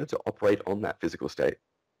infrastructure to operate on that physical state,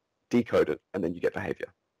 decode it, and then you get behavior,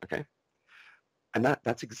 okay? And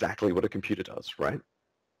that's exactly what a computer does, right?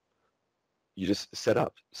 You just set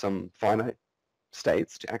up some finite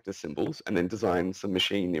states to act as symbols and then design some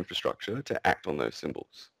machine infrastructure to act on those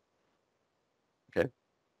symbols, okay?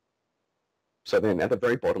 So then at the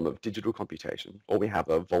very bottom of digital computation, all we have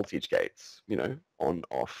are voltage gates, you know, on,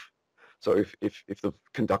 off. So if the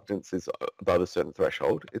conductance is above a certain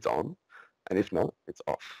threshold, it's on, and if not, it's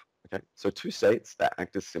off, okay? So two states that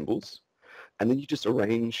act as symbols, and then you just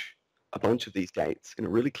arrange a bunch of these gates in a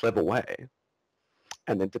really clever way,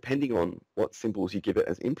 and then depending on what symbols you give it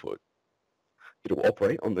as input, it'll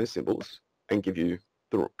operate on those symbols and give you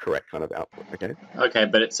the correct kind of output, okay? Okay,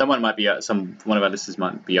 but someone might be one of our listeners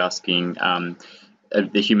might be asking.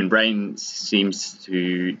 The human brain seems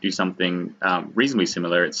to do something reasonably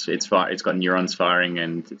similar. It's got neurons firing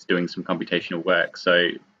and it's doing some computational work. So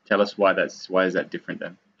tell us why is that different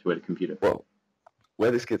then to a computer? Well,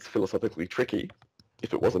 where this gets philosophically tricky,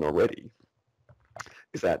 if it wasn't already,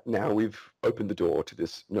 is that now we've opened the door to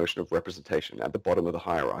this notion of representation at the bottom of the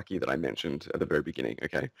hierarchy that I mentioned at the very beginning,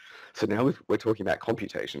 okay? So now we're talking about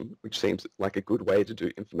computation, which seems like a good way to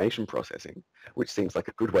do information processing, which seems like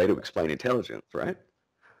a good way to explain intelligence, right?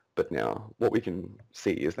 But now what we can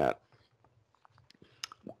see is that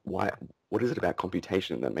what is it about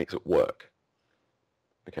computation that makes it work,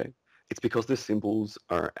 okay? It's because the symbols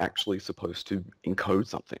are actually supposed to encode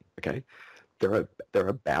something, okay? They're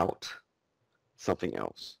about something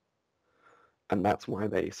else. And that's why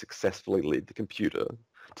they successfully lead the computer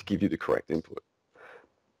to give you the correct input.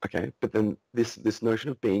 Okay, but then this notion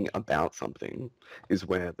of being about something is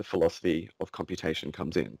where the philosophy of computation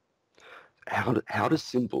comes in. How do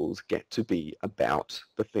symbols get to be about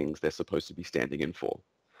the things they're supposed to be standing in for?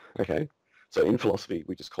 Okay, so in philosophy,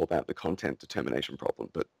 we just call that the content determination problem,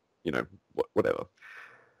 but, you know, whatever.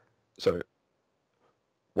 So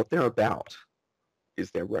what they're about is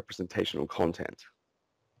their representational content.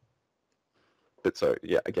 But so,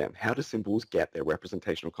 yeah, again, how do symbols get their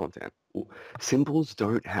representational content? Well, symbols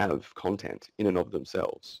don't have content in and of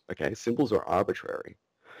themselves, okay? Symbols are arbitrary.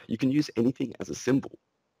 You can use anything as a symbol,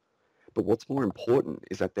 but what's more important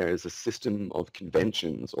is that there is a system of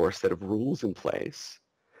conventions or a set of rules in place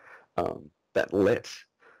that let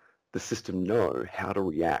the system know how to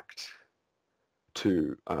react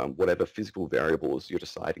to whatever physical variables you're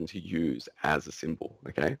deciding to use as a symbol,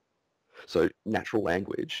 okay? So natural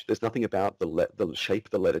language, there's nothing about the shape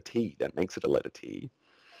of the letter T that makes it a letter T.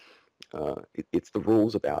 It's the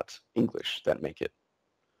rules about English that make it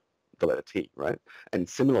the letter T, right? And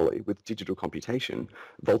similarly with digital computation,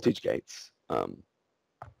 voltage gates,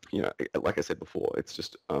 you know, like I said before, it's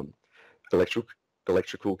just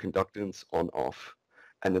electrical conductance on off,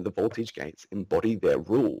 and then the voltage gates embody their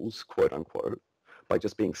rules, quote unquote, by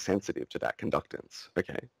just being sensitive to that conductance,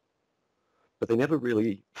 okay? But they never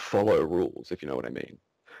really follow rules, if you know what I mean.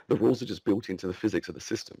 The rules are just built into the physics of the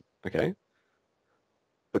system, okay?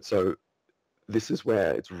 But so this is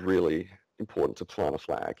where it's really important to plant a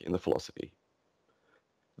flag in the philosophy.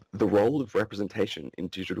 the role of representation in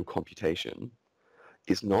digital computation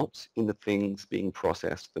is not in the things being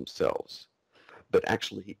processed themselves, but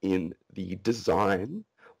actually in the design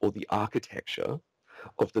or the architecture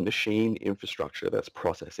of the machine infrastructure that's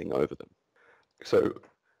processing over them. So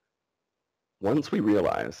once we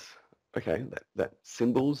realize, okay, that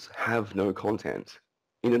symbols have no content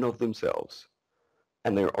in and of themselves,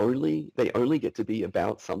 and they only get to be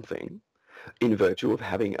about something in virtue of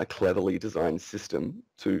having a cleverly designed system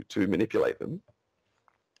to manipulate them,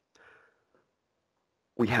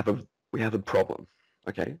 we have a problem,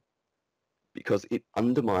 okay? Because it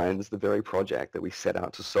undermines the very project that we set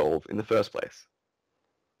out to solve in the first place.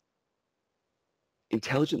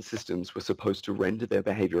 Intelligent systems were supposed to render their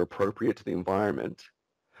behavior appropriate to the environment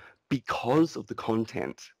because of the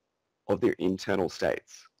content of their internal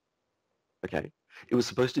states, okay? It was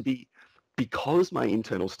supposed to be because my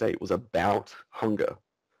internal state was about hunger,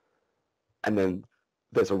 and then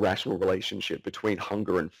there's a rational relationship between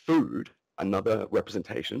hunger and food, another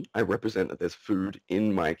representation. I represent that there's food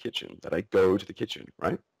in my kitchen, that I go to the kitchen,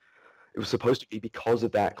 right? It was supposed to be because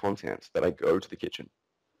of that content that I go to the kitchen.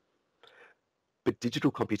 But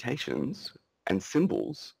digital computations and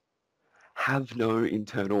symbols have no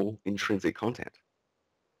internal intrinsic content,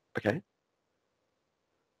 okay?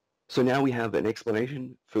 So now we have an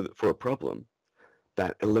explanation for a problem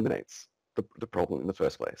that eliminates the problem in the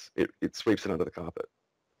first place. It sweeps it under the carpet.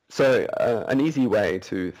 So an easy way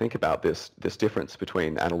to think about this difference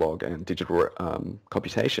between analog and digital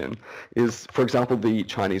computation is, for example, the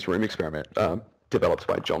Chinese room experiment developed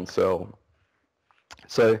by John Searle.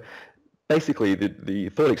 So basically, the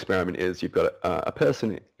thought experiment is you've got a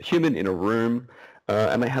human in a room,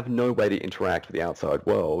 and they have no way to interact with the outside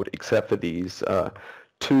world except for these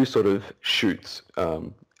two sort of chutes,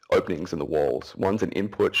 openings in the walls. One's an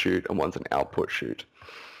input chute and one's an output chute.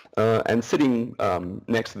 And sitting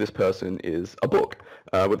next to this person is a book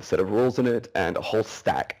with a set of rules in it and a whole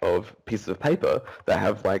stack of pieces of paper that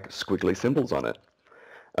have like squiggly symbols on it.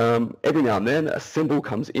 Every now and then a symbol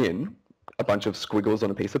comes in, a bunch of squiggles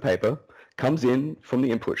on a piece of paper, comes in from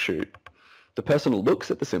the input chute. The person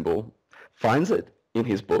looks at the symbol, finds it in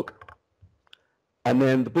his book, and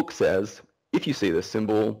then the book says, if you see this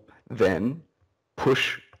symbol, then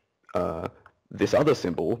push this other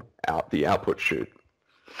symbol out the output chute.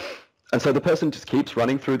 And so the person just keeps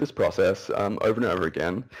running through this process over and over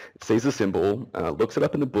again, sees a symbol, looks it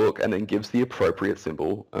up in the book, and then gives the appropriate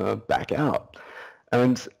symbol back out.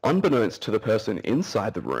 And unbeknownst to the person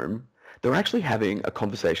inside the room, they're actually having a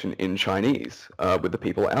conversation in Chinese with the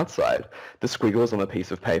people outside. The squiggles on a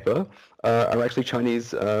piece of paper are actually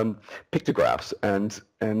Chinese pictographs, and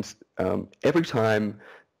every time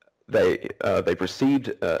they've received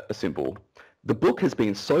a symbol, the book has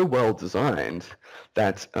been so well designed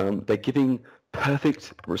that they're giving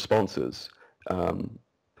perfect responses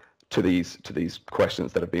to these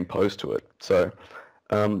questions that have been posed to it. So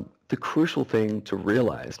the crucial thing to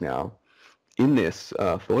realize now in this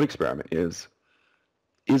thought experiment is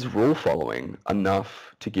rule following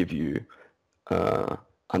enough to give you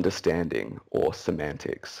understanding or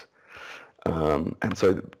semantics? And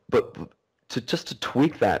so, but to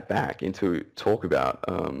tweak that back into talk about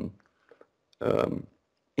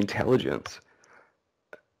intelligence,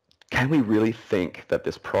 can we really think that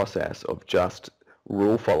this process of just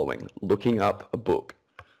rule following, looking up a book,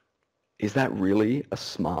 is that really a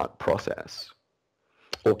smart process?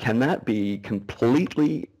 Or can that be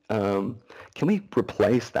completely, can we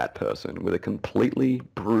replace that person with a completely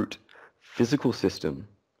brute physical system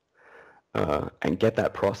and get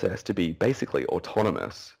that process to be basically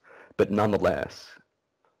autonomous, but nonetheless,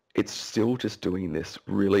 it's still just doing this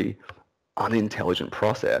really unintelligent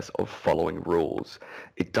process of following rules?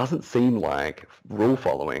 It doesn't seem like rule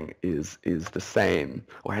following is the same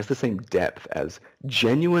or has the same depth as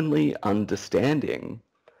genuinely understanding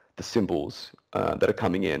the symbols that are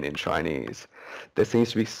coming in Chinese. There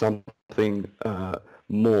seems to be something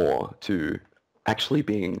more to actually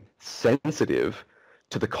being sensitive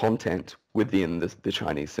to the content within the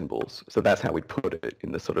Chinese symbols. So that's how we put it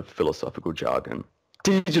in the sort of philosophical jargon.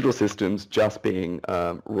 Digital systems just being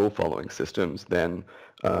rule-following systems then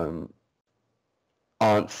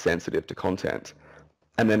aren't sensitive to content.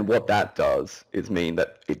 And then what that does is mean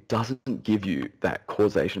that it doesn't give you that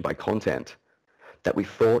causation by content that we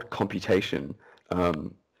thought computation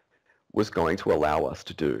was going to allow us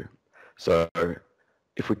to do. So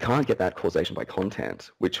if we can't get that causation by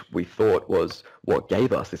content, which we thought was what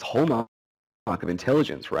gave us this hallmark of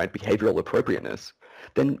intelligence, right, behavioral appropriateness,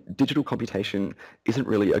 then digital computation isn't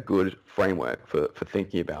really a good framework for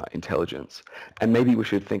thinking about intelligence. And maybe we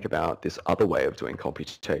should think about this other way of doing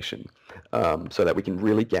computation, so that we can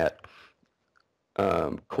really get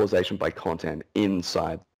causation by content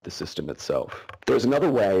inside the system itself. There's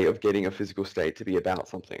another way of getting a physical state to be about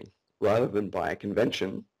something. Rather than by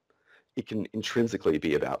convention, it can intrinsically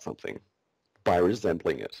be about something by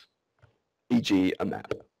resembling it, e.g. a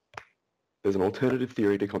map. There's an alternative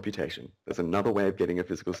theory to computation. There's another way of getting a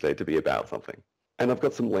physical state to be about something. And I've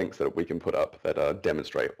got some links that we can put up that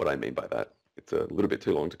demonstrate what I mean by that. It's a little bit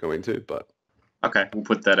too long to go into, but... Okay, we'll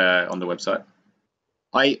put that on the website.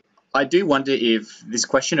 I do wonder if this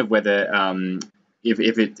question of whether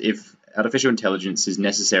if artificial intelligence is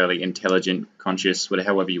necessarily intelligent, conscious,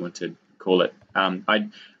 however you want to call it,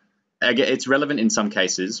 it's relevant in some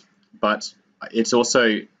cases, but it's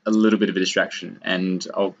also a little bit of a distraction, and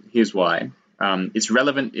here's why. It's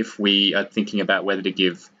relevant if we are thinking about whether to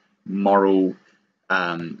give moral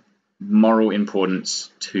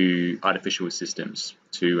importance to artificial systems,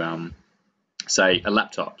 to say a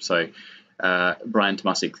laptop. So Brian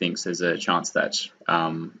Tomasic thinks there's a chance that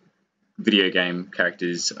video game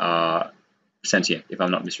characters are sentient, if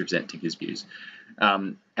I'm not misrepresenting his views.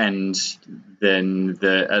 And then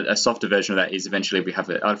a softer version of that is eventually if we have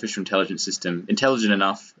an artificial intelligence system intelligent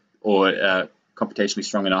enough or computationally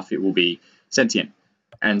strong enough, it will be sentient.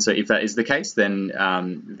 And so if that is the case, then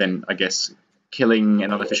I guess killing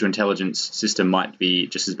an artificial intelligence system might be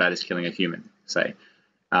just as bad as killing a human, say.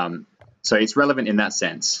 So it's relevant in that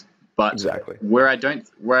sense. But exactly. where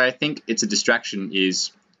I think it's a distraction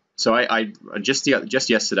is, so I just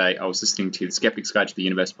yesterday I was listening to the Skeptic's Guide to the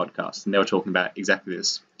Universe podcast, and they were talking about exactly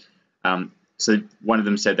this. So one of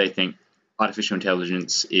them said they think artificial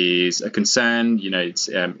intelligence is a concern. You know, it's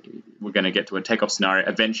we're going to get to a takeoff scenario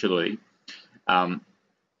eventually,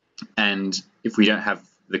 and if we don't have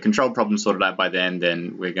the control problem sorted out by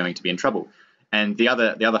then we're going to be in trouble. And the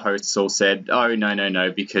other hosts all said, oh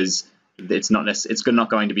no, because it's not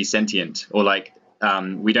going to be sentient, or like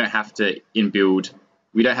we don't have to input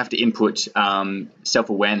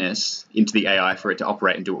self-awareness into the AI for it to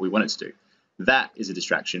operate and do what we want it to do. That is a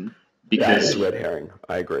distraction. Because that is red herring.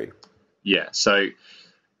 I agree. Yeah, so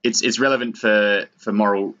it's relevant for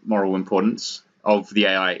moral importance of the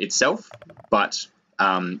AI itself, but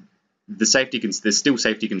there's still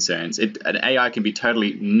safety concerns. An AI can be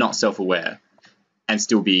totally not self-aware and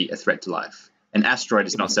still be a threat to life. An asteroid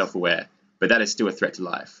is not self-aware, but that is still a threat to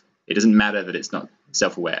life. It doesn't matter that it's not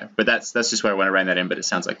self-aware. But that's just where I want to rein that in, but it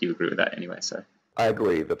sounds like you agree with that anyway. So I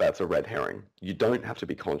agree that that's a red herring. You don't have to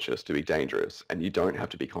be conscious to be dangerous, and you don't have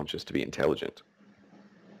to be conscious to be intelligent.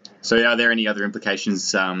 So are there any other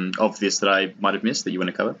implications of this that I might have missed that you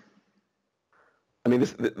want to cover? I mean,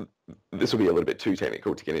 this will be a little bit too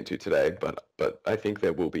technical to get into today, but I think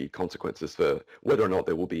there will be consequences for whether or not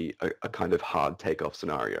there will be a kind of hard takeoff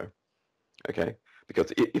scenario. Okay,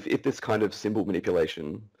 because if this kind of symbol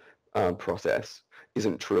manipulation process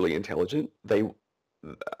isn't truly intelligent, it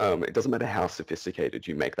doesn't matter how sophisticated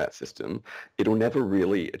you make that system, it'll never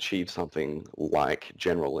really achieve something like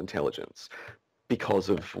general intelligence because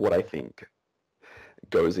of what I think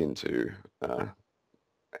goes into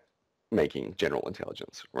making general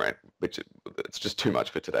intelligence, right? Which it's just too much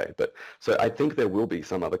for today. But so I think there will be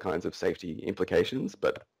some other kinds of safety implications,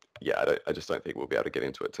 but yeah, I just don't think we'll be able to get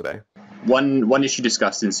into it today. One issue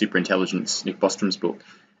discussed in Superintelligence, Nick Bostrom's book,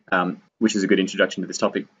 which is a good introduction to this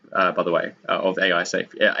topic, by the way, of AI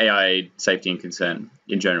safety and concern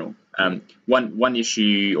in general. One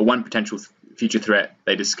issue or one potential future threat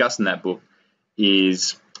they discuss in that book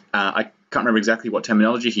is, I can't remember exactly what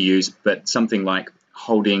terminology he used, but something like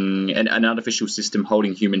holding an artificial system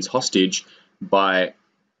holding humans hostage by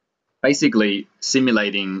basically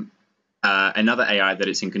simulating another AI that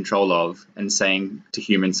it's in control of and saying to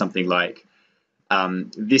humans something like,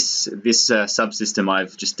 this subsystem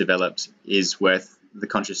I've just developed is worth the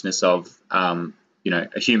consciousness of a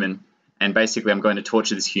human, and basically I'm going to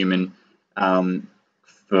torture this human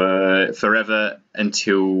for forever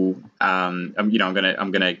until I'm going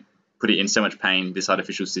to put it in so much pain, this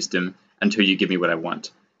artificial system, until you give me what I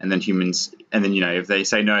want. And then if they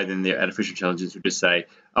say no, then the artificial intelligence would just say,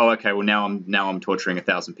 oh, okay, well now I'm torturing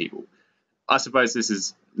 1,000 people. I suppose this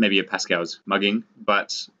is maybe a Pascal's mugging,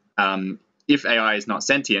 but if AI is not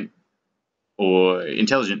sentient or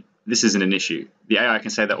intelligent, this isn't an issue. The AI can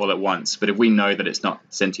say that all at once, but if we know that it's not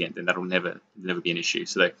sentient, then that'll never be an issue.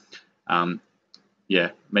 So,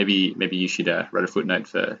 maybe you should write a footnote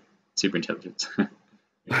for superintelligence.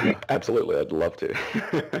 Absolutely, I'd love to.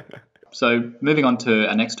 So moving on to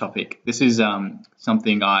our next topic. This is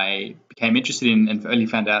something I became interested in and only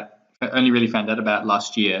found out only really found out about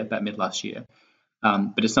last year, about mid last year,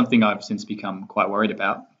 but it's something I've since become quite worried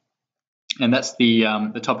about. And that's the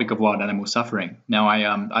topic of wild animal suffering. Now,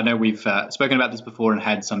 I know we've spoken about this before and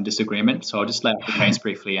had some disagreement, so I'll just lay out the case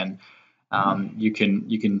briefly, and we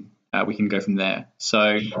can go from there.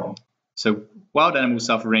 So wild animal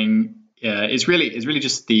suffering is really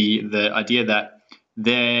just the idea that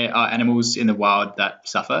there are animals in the wild that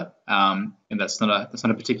suffer, and that's not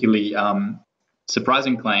a particularly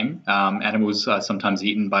surprising claim. Animals are sometimes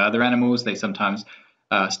eaten by other animals. They sometimes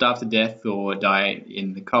starve to death or die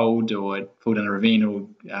in the cold or fall down a ravine or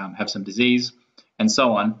have some disease and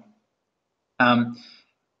so on.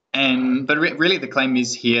 But really the claim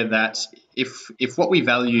is here that if what we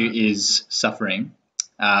value is suffering,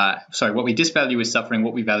 what we disvalue is suffering,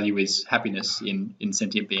 what we value is happiness in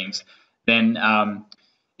sentient beings, then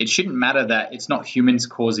it shouldn't matter that it's not humans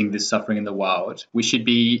causing this suffering in the wild. We should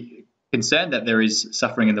be concerned that there is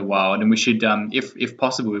suffering in the wild, and we should, if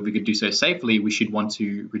possible, if we could do so safely, we should want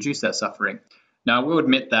to reduce that suffering. Now, I will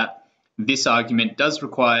admit that this argument does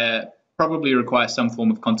probably require some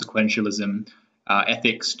form of consequentialism,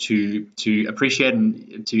 ethics to appreciate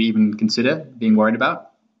and to even consider being worried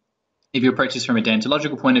about. If you approach this from a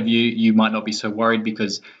deontological point of view, you might not be so worried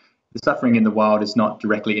because the suffering in the wild is not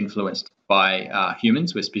directly influenced by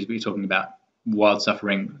humans. We're specifically talking about wild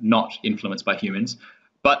suffering not influenced by humans.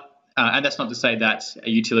 But and that's not to say that a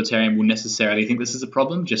utilitarian will necessarily think this is a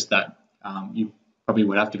problem, just that you probably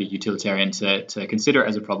would have to be utilitarian to consider it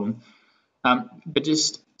as a problem. But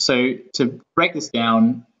just so to break this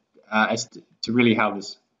down as to really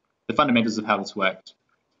the fundamentals of how this works.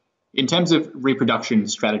 In terms of reproduction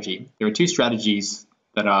strategy, there are two strategies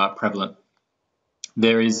that are prevalent.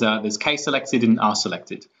 There's K-selected and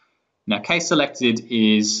R-selected. Now, K-selected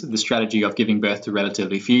is the strategy of giving birth to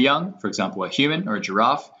relatively few young, for example, a human or a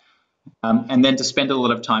giraffe, and then to spend a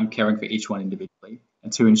lot of time caring for each one individually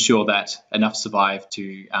and to ensure that enough survive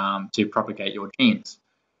to propagate your genes.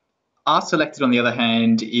 R-selected, on the other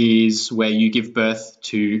hand, is where you give birth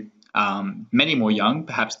to many more young,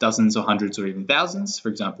 perhaps dozens or hundreds or even thousands, for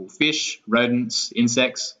example, fish, rodents,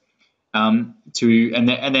 insects, and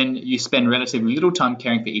then you spend relatively little time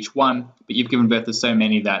caring for each one, but you've given birth to so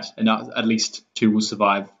many that at least two will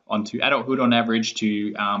survive onto adulthood on average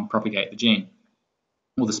to propagate the gene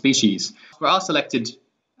or the species. For our selected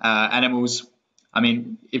animals, I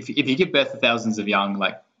mean, if you give birth to thousands of young,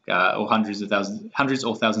 or hundreds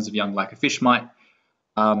or thousands of young, like a fish might,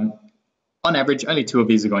 on average, only two of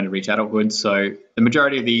these are going to reach adulthood. So the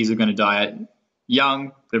majority of these are going to die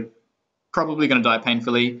young. They're probably going to die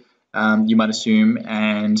painfully, you might assume.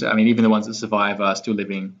 And I mean, even the ones that survive are still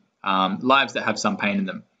living lives that have some pain in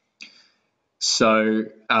them. So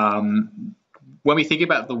when we think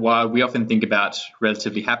about the wild, we often think about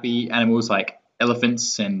relatively happy animals like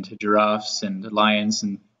elephants and giraffes and lions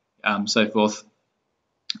and so forth.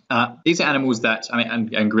 These are animals that, I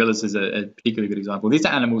mean, and gorillas is a particularly good example. These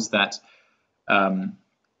are animals that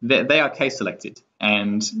they are case-selected,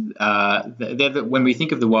 and when we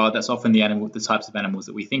think of the wild, that's often the types of animals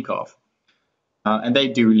that we think of, and they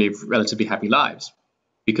do live relatively happy lives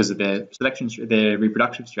because of their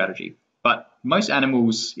reproductive strategy. But most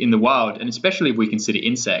animals in the wild, and especially if we consider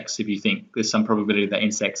insects, if you think there's some probability that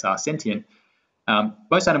insects are sentient,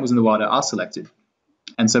 most animals in the wild are selected.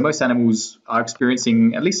 And so most animals are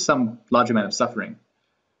experiencing at least some large amount of suffering,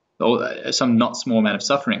 or some not small amount of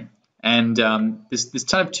suffering. And there's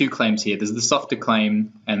kind of two claims here. There's the softer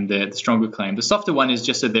claim and the stronger claim. The softer one is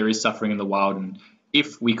just that there is suffering in the wild, and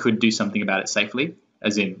if we could do something about it safely,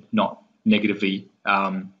 as in not negatively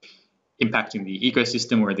impacting the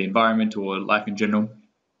ecosystem or the environment or life in general,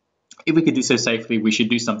 if we could do so safely, we should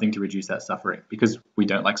do something to reduce that suffering because we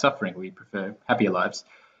don't like suffering. We prefer happier lives.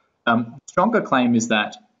 Stronger claim is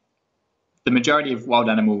that the majority of wild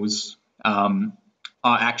animals are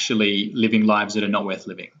actually living lives that are not worth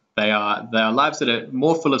living. They are lives that are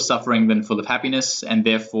more full of suffering than full of happiness, and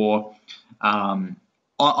therefore, on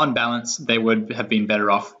balance, they would have been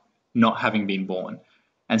better off not having been born.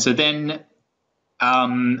 And so then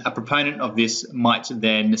a proponent of this might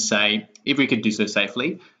then say, if we could do so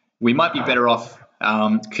safely, we might be better off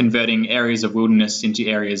converting areas of wilderness into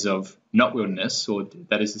areas of not wilderness, or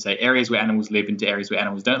that is to say, areas where animals live into areas where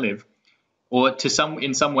animals don't live, or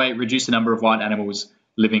in some way reduce the number of wild animals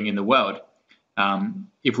living in the world.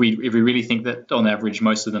 If we really think that on average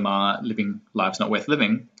most of them are living lives not worth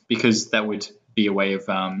living, because that would be a way of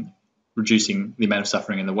reducing the amount of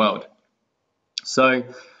suffering in the world. So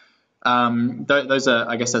those are,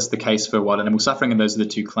 I guess that's the case for wild animal suffering, and those are the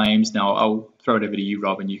two claims. Now I'll throw it over to you,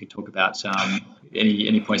 Rob, and you can talk about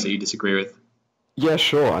any points that you disagree with. Yeah,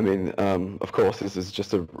 sure. I mean, of course, this is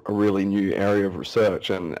just a really new area of research,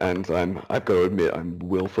 and I've got to admit I'm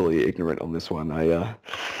willfully ignorant on this one. I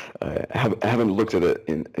haven't looked at it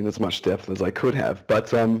in as much depth as I could have,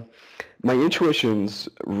 but my intuitions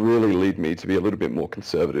really lead me to be a little bit more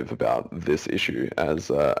conservative about this issue,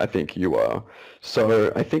 as I think you are.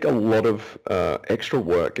 So I think a lot of extra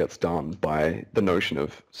work gets done by the notion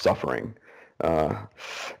of suffering, uh,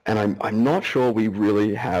 and I'm not sure we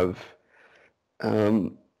really have.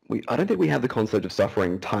 I don't think we have the concept of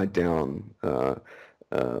suffering tied down uh,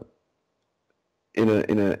 in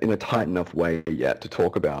a tight enough way yet to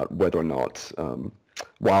talk about whether or not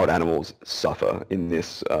wild animals suffer in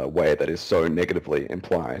this way that is so negatively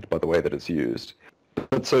implied by the way that it's used.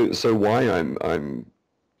 But so why I'm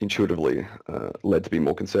intuitively led to be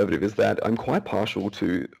more conservative is that I'm quite partial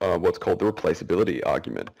to what's called the replaceability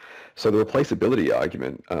argument. So the replaceability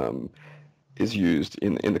argument is used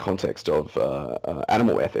in the context of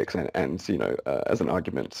animal ethics and as an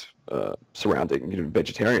argument surrounding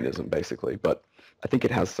vegetarianism basically. But I think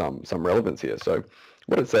it has some relevance here. So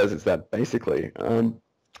what it says is that basically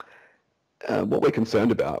what we're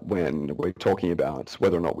concerned about when we're talking about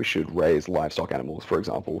whether or not we should raise livestock animals, for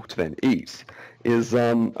example, to then eat, is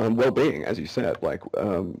well-being, as you said. Like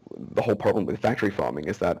the whole problem with factory farming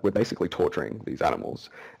is that we're basically torturing these animals,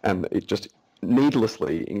 and it just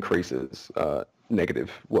needlessly increases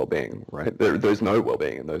negative well-being, right? There's no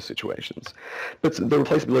well-being in those situations. But the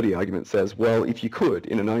replaceability argument says, well, if you could,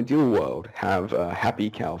 in an ideal world, have a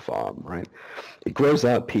happy cow farm, right? It grows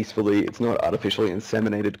up peacefully. It's not artificially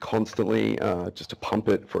inseminated constantly just to pump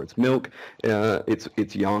it for its milk.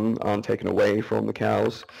 Its young aren't taken away from the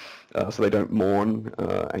cows, so they don't mourn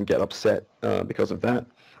and get upset because of that.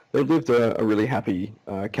 They lived a really happy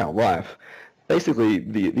cow life. Basically,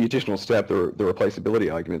 the additional step the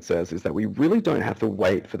replaceability argument says is that we really don't have to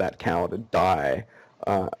wait for that cow to die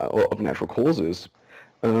of natural causes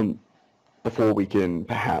um, before we can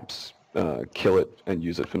perhaps kill it and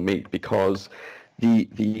use it for meat, because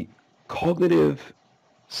the cognitive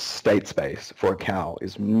state space for a cow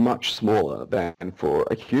is much smaller than for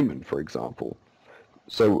a human, for example.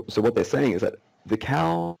 So what they're saying is that the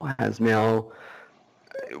cow has now,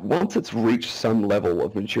 once it's reached some level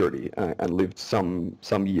of maturity and lived some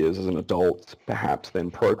years as an adult, perhaps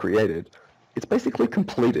then procreated, it's basically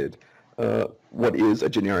completed what is a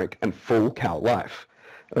generic and full cow life.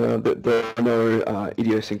 There are no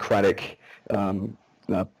idiosyncratic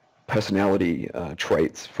uh, personality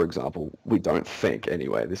traits, for example. We don't think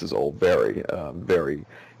anyway. This is all very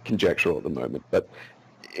conjectural at the moment. But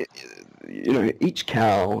it, each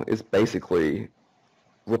cow is basically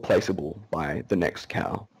replaceable by the next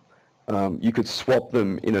cow. You could swap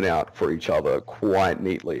them in and out for each other quite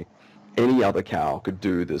neatly. Any other cow could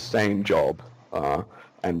do the same job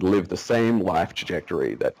and live the same life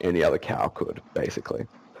trajectory that any other cow could, basically.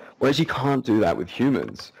 Whereas you can't do that with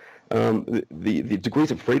humans. The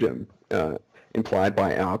degrees of freedom implied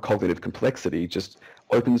by our cognitive complexity just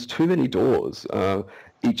opens too many doors.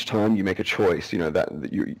 Each time you make a choice, that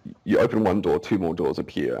you open one door, two more doors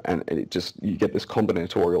appear, and it just, you get this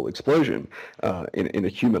combinatorial explosion in a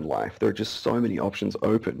human life. There are just so many options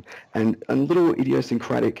open, and little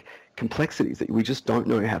idiosyncratic complexities that we just don't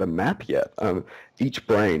know how to map yet. Each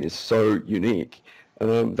brain is so unique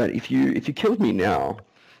that if you killed me now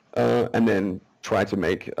and then tried to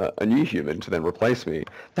make a new human to then replace me,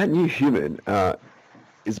 that new human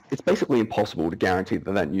it's basically impossible to guarantee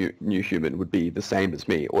that new human would be the same as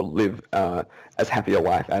me or live as happy a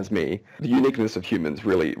life as me. The uniqueness of humans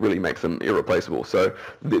really makes them irreplaceable. So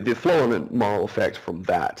the flow-on and moral effect from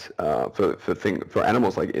that for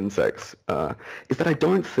animals like insects is that I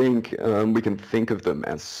don't think we can think of them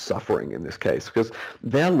as suffering in this case, because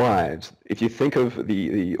their lives, if you think of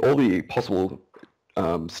all the possible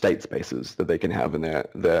state spaces that they can have in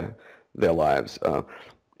their lives.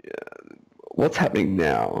 What's happening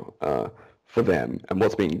now for them and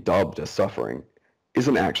what's being dubbed as suffering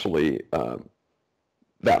isn't actually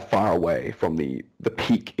that far away from the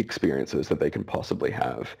peak experiences that they can possibly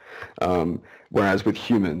have. Whereas with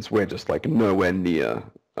humans, we're just like nowhere near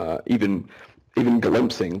even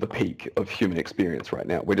glimpsing the peak of human experience right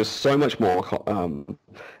now. We're just so much more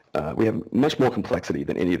we have much more complexity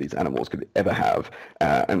than any of these animals could ever have,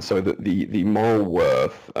 and so the moral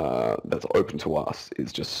worth that's open to us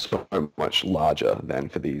is just so much larger than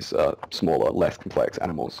for these smaller, less complex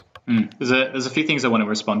animals. There's a few things I want to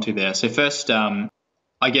respond to there. So first, I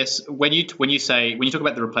guess when you talk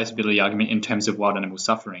about the replaceability argument in terms of wild animal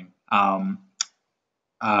suffering, I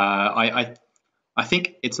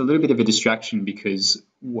think it's a little bit of a distraction, because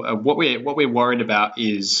what we're worried about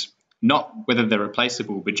is not whether they're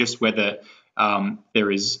replaceable, but just whether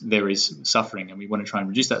there is suffering, and we want to try and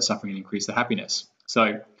reduce that suffering and increase the happiness.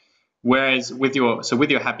 So whereas with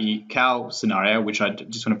your happy cow scenario, which I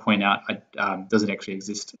just want to point out, doesn't actually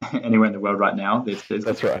exist anywhere in the world right now.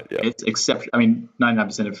 That's right. Yeah. It's except, I mean,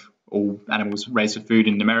 99% of all animals raised for food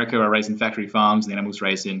in America are raised in factory farms. The animals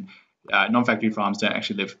raised in non-factory farms don't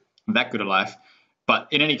actually live that good a life. But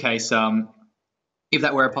in any case, if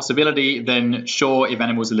that were a possibility, then sure, if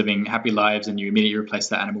animals are living happy lives and you immediately replace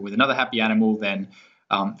that animal with another happy animal, then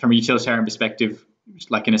from a utilitarian perspective,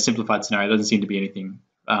 like in a simplified scenario, there doesn't seem to be anything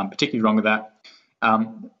particularly wrong with that.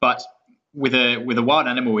 But with a wild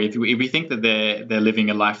animal, if we think that they're living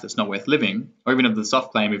a life that's not worth living, or even of the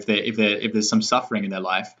soft claim, if there's some suffering in their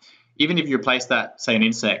life, even if you replace that, say, an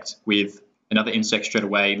insect with another insect straight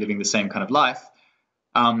away living the same kind of life,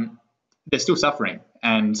 they're still suffering.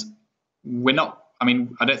 And we're not, I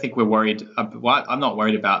mean, I don't think we're worried. I'm not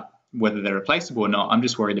worried about whether they're replaceable or not. I'm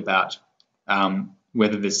just worried about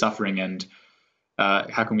whether there's suffering and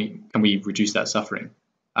how can we reduce that suffering.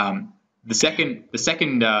 The second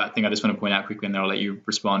thing I just want to point out quickly, and then I'll let you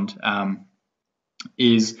respond,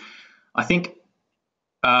 is I think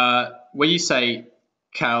where you say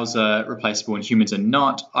cows are replaceable and humans are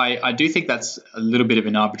not, I do think that's a little bit of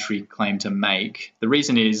an arbitrary claim to make. The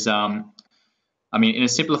reason is, I mean, in a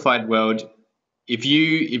simplified world, if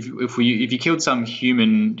you killed some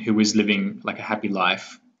human who was living like a happy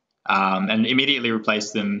life, and immediately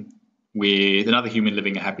replaced them with another human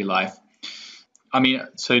living a happy life, I mean,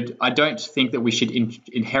 so I don't think that we should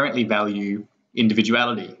inherently value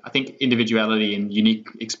individuality. I think individuality and unique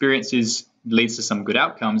experiences leads to some good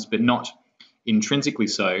outcomes, but not intrinsically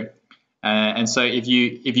so. And so if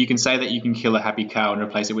you can say that you can kill a happy cow and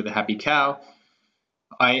replace it with a happy cow,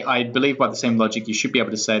 I believe by the same logic you should be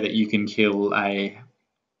able to say that you can kill a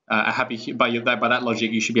happy, by that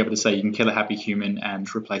logic you should be able to say you can kill a happy human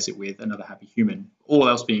and replace it with another happy human, all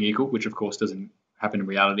else being equal, which of course doesn't happen in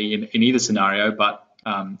reality in either scenario. But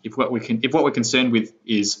if what we're concerned with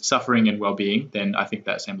is suffering and well-being, then I think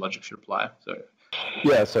that same logic should apply. So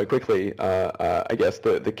yeah, so quickly, I guess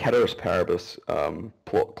the ceteris paribus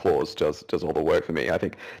clause does all the work for me. I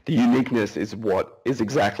think the uniqueness is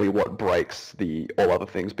exactly what breaks the all other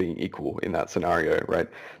things being equal in that scenario, right?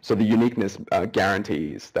 So the uniqueness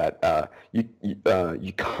guarantees that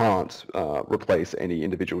you can't replace any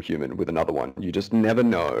individual human with another one. You just never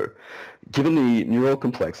know. Given the neural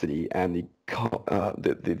complexity and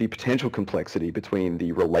the potential complexity between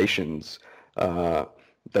the relations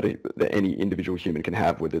that any individual human can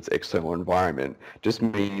have with its external environment, just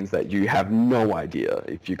means that you have no idea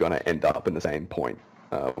if you're going to end up in the same point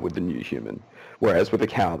with the new human. Whereas with a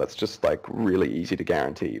cow, that's just like really easy to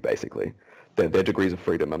guarantee, basically. Their degrees of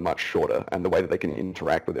freedom are much shorter, and the way that they can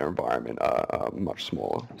interact with their environment are much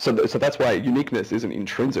smaller. So that's why uniqueness isn't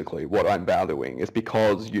intrinsically what I'm valuing. It's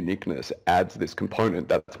because uniqueness adds this component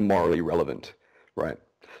that's morally relevant, right?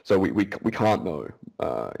 So we can't know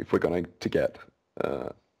if we're going to get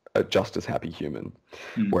a just as happy human.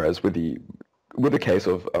 Whereas with the case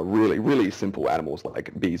of really, really simple animals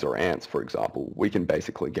like bees or ants, for example, we can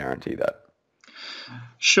basically guarantee that.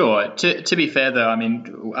 Sure. To be fair, though, I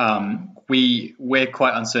mean, we're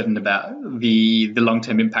quite uncertain about the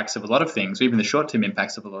long-term impacts of a lot of things, or even the short-term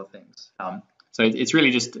impacts of a lot of things. So it's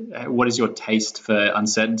really just what is your taste for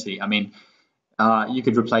uncertainty? I mean, you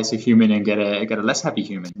could replace a human and get a less happy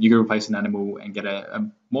human. You could replace an animal and get a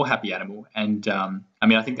more happy animal. And I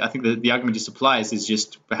mean, I think the argument just applies is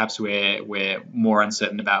just perhaps we're more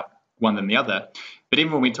uncertain about one than the other. But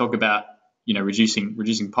even when we talk about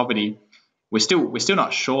reducing poverty, we're still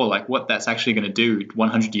not sure like what that's actually going to do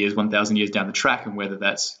 100 years, 1,000 years down the track, and whether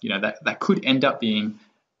that's that could end up being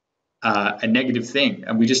a negative thing,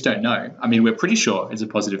 and we just don't know. I mean, we're pretty sure it's a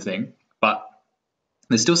positive thing, but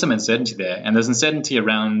there's still some uncertainty there, and there's uncertainty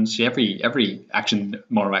around every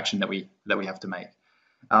moral action that we have to make.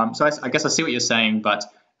 So I guess I see what you're saying, but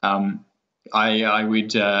I'd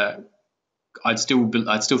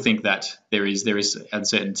still think that there is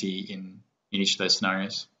uncertainty in each of those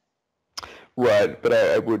scenarios. Right, but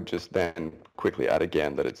I would just then quickly add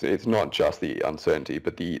again that it's not just the uncertainty,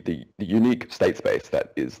 but the unique state space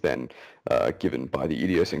that is then given by the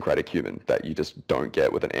idiosyncratic human that you just don't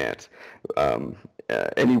get with an ant.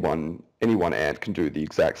 Any one ant can do the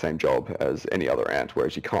exact same job as any other ant,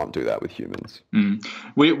 whereas you can't do that with humans.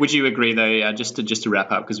 Would you agree, though, just to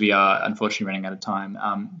wrap up, because we are unfortunately running out of time,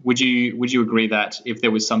 would you agree that if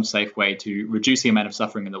there was some safe way to reduce the amount of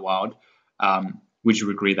suffering in the wild, would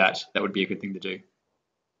you agree that that would be a good thing to do?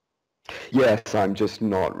 Yes, I'm just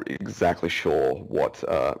not exactly sure what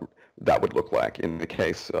that would look like in the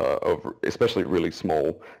case of especially really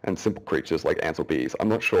small and simple creatures like ants or bees. I'm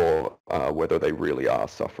not sure whether they really are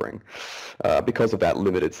suffering because of that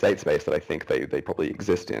limited state space that I think they probably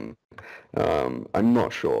exist in. I'm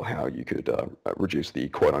not sure how you could reduce the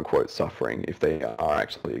quote-unquote suffering if they are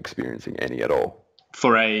actually experiencing any at all.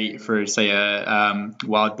 For say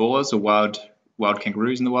wild boars or wild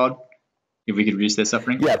kangaroos in the wild, if we could reduce their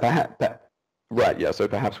suffering. Yeah, perhaps. Right, yeah. So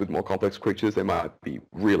perhaps with more complex creatures, there might be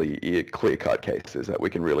really clear-cut cases that we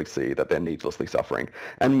can really see that they're needlessly suffering,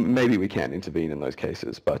 and maybe we can intervene in those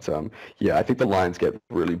cases. But yeah, I think the lines get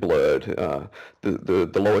really blurred.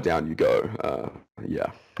 The lower down you go,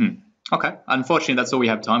 yeah. Okay. Unfortunately, that's all we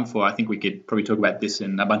have time for. I think we could probably talk about this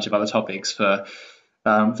and a bunch of other topics for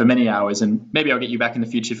many hours, and maybe I'll get you back in the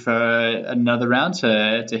future for another round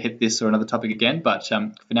to hit this or another topic again. But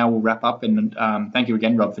for now, we'll wrap up, and thank you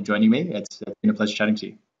again, Rob, for joining me. It's been a pleasure chatting to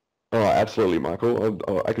you. Oh, absolutely, Michael.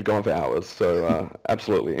 I could go on for hours, so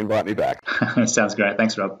absolutely, invite me back. Sounds great.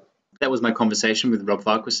 Thanks, Rob. That was my conversation with Rob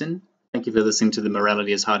Farquharson. Thank you for listening to the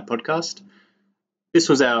Morality is Hard podcast. This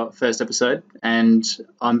was our first episode, and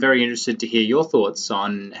I'm very interested to hear your thoughts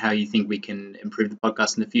on how you think we can improve the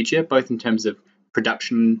podcast in the future, both in terms of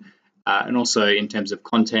production and also in terms of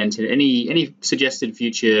content and any suggested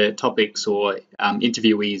future topics or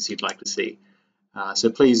interviewees you'd like to see. So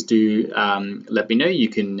please do let me know. You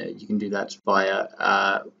can do that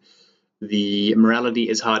via the Morality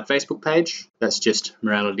is Hard Facebook page. That's just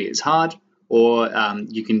Morality is Hard. Or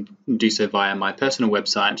you can do so via my personal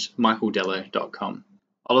website, michaeldello.com.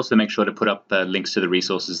 I'll also make sure to put up links to the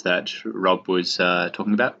resources that Rob was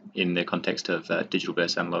talking about in the context of digital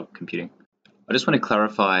versus analog computing. I just want to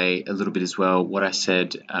clarify a little bit as well what I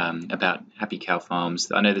said about happy cow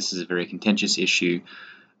farms. I know this is a very contentious issue.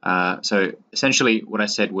 So essentially what I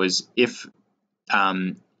said was if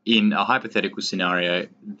in a hypothetical scenario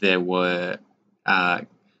there were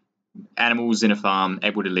animals in a farm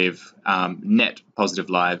able to live net positive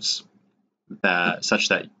lives such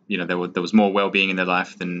that there was more well-being in their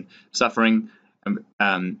life than suffering,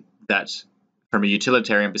 that from a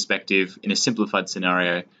utilitarian perspective in a simplified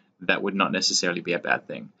scenario that would not necessarily be a bad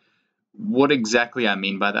thing. What exactly I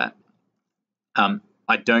mean by that?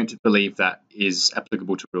 I don't believe that is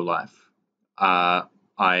applicable to real life.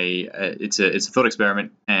 It's a thought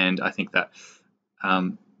experiment, and I think that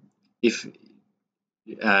if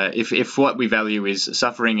what we value is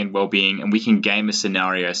suffering and well-being, and we can game a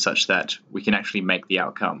scenario such that we can actually make the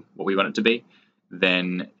outcome what we want it to be,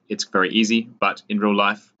 then it's very easy. But in real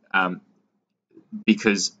life,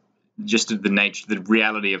 because just the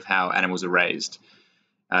reality of how animals are raised,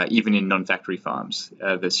 even in non-factory farms,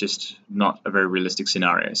 that's just not a very realistic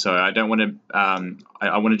scenario. So I don't want to.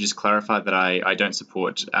 I want to just clarify that I don't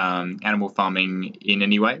support animal farming in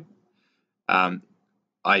any way.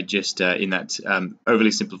 I just, in that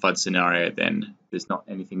overly simplified scenario, then there's not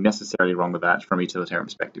anything necessarily wrong with that from a utilitarian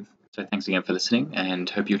perspective. So thanks again for listening, and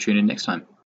hope you'll tune in next time.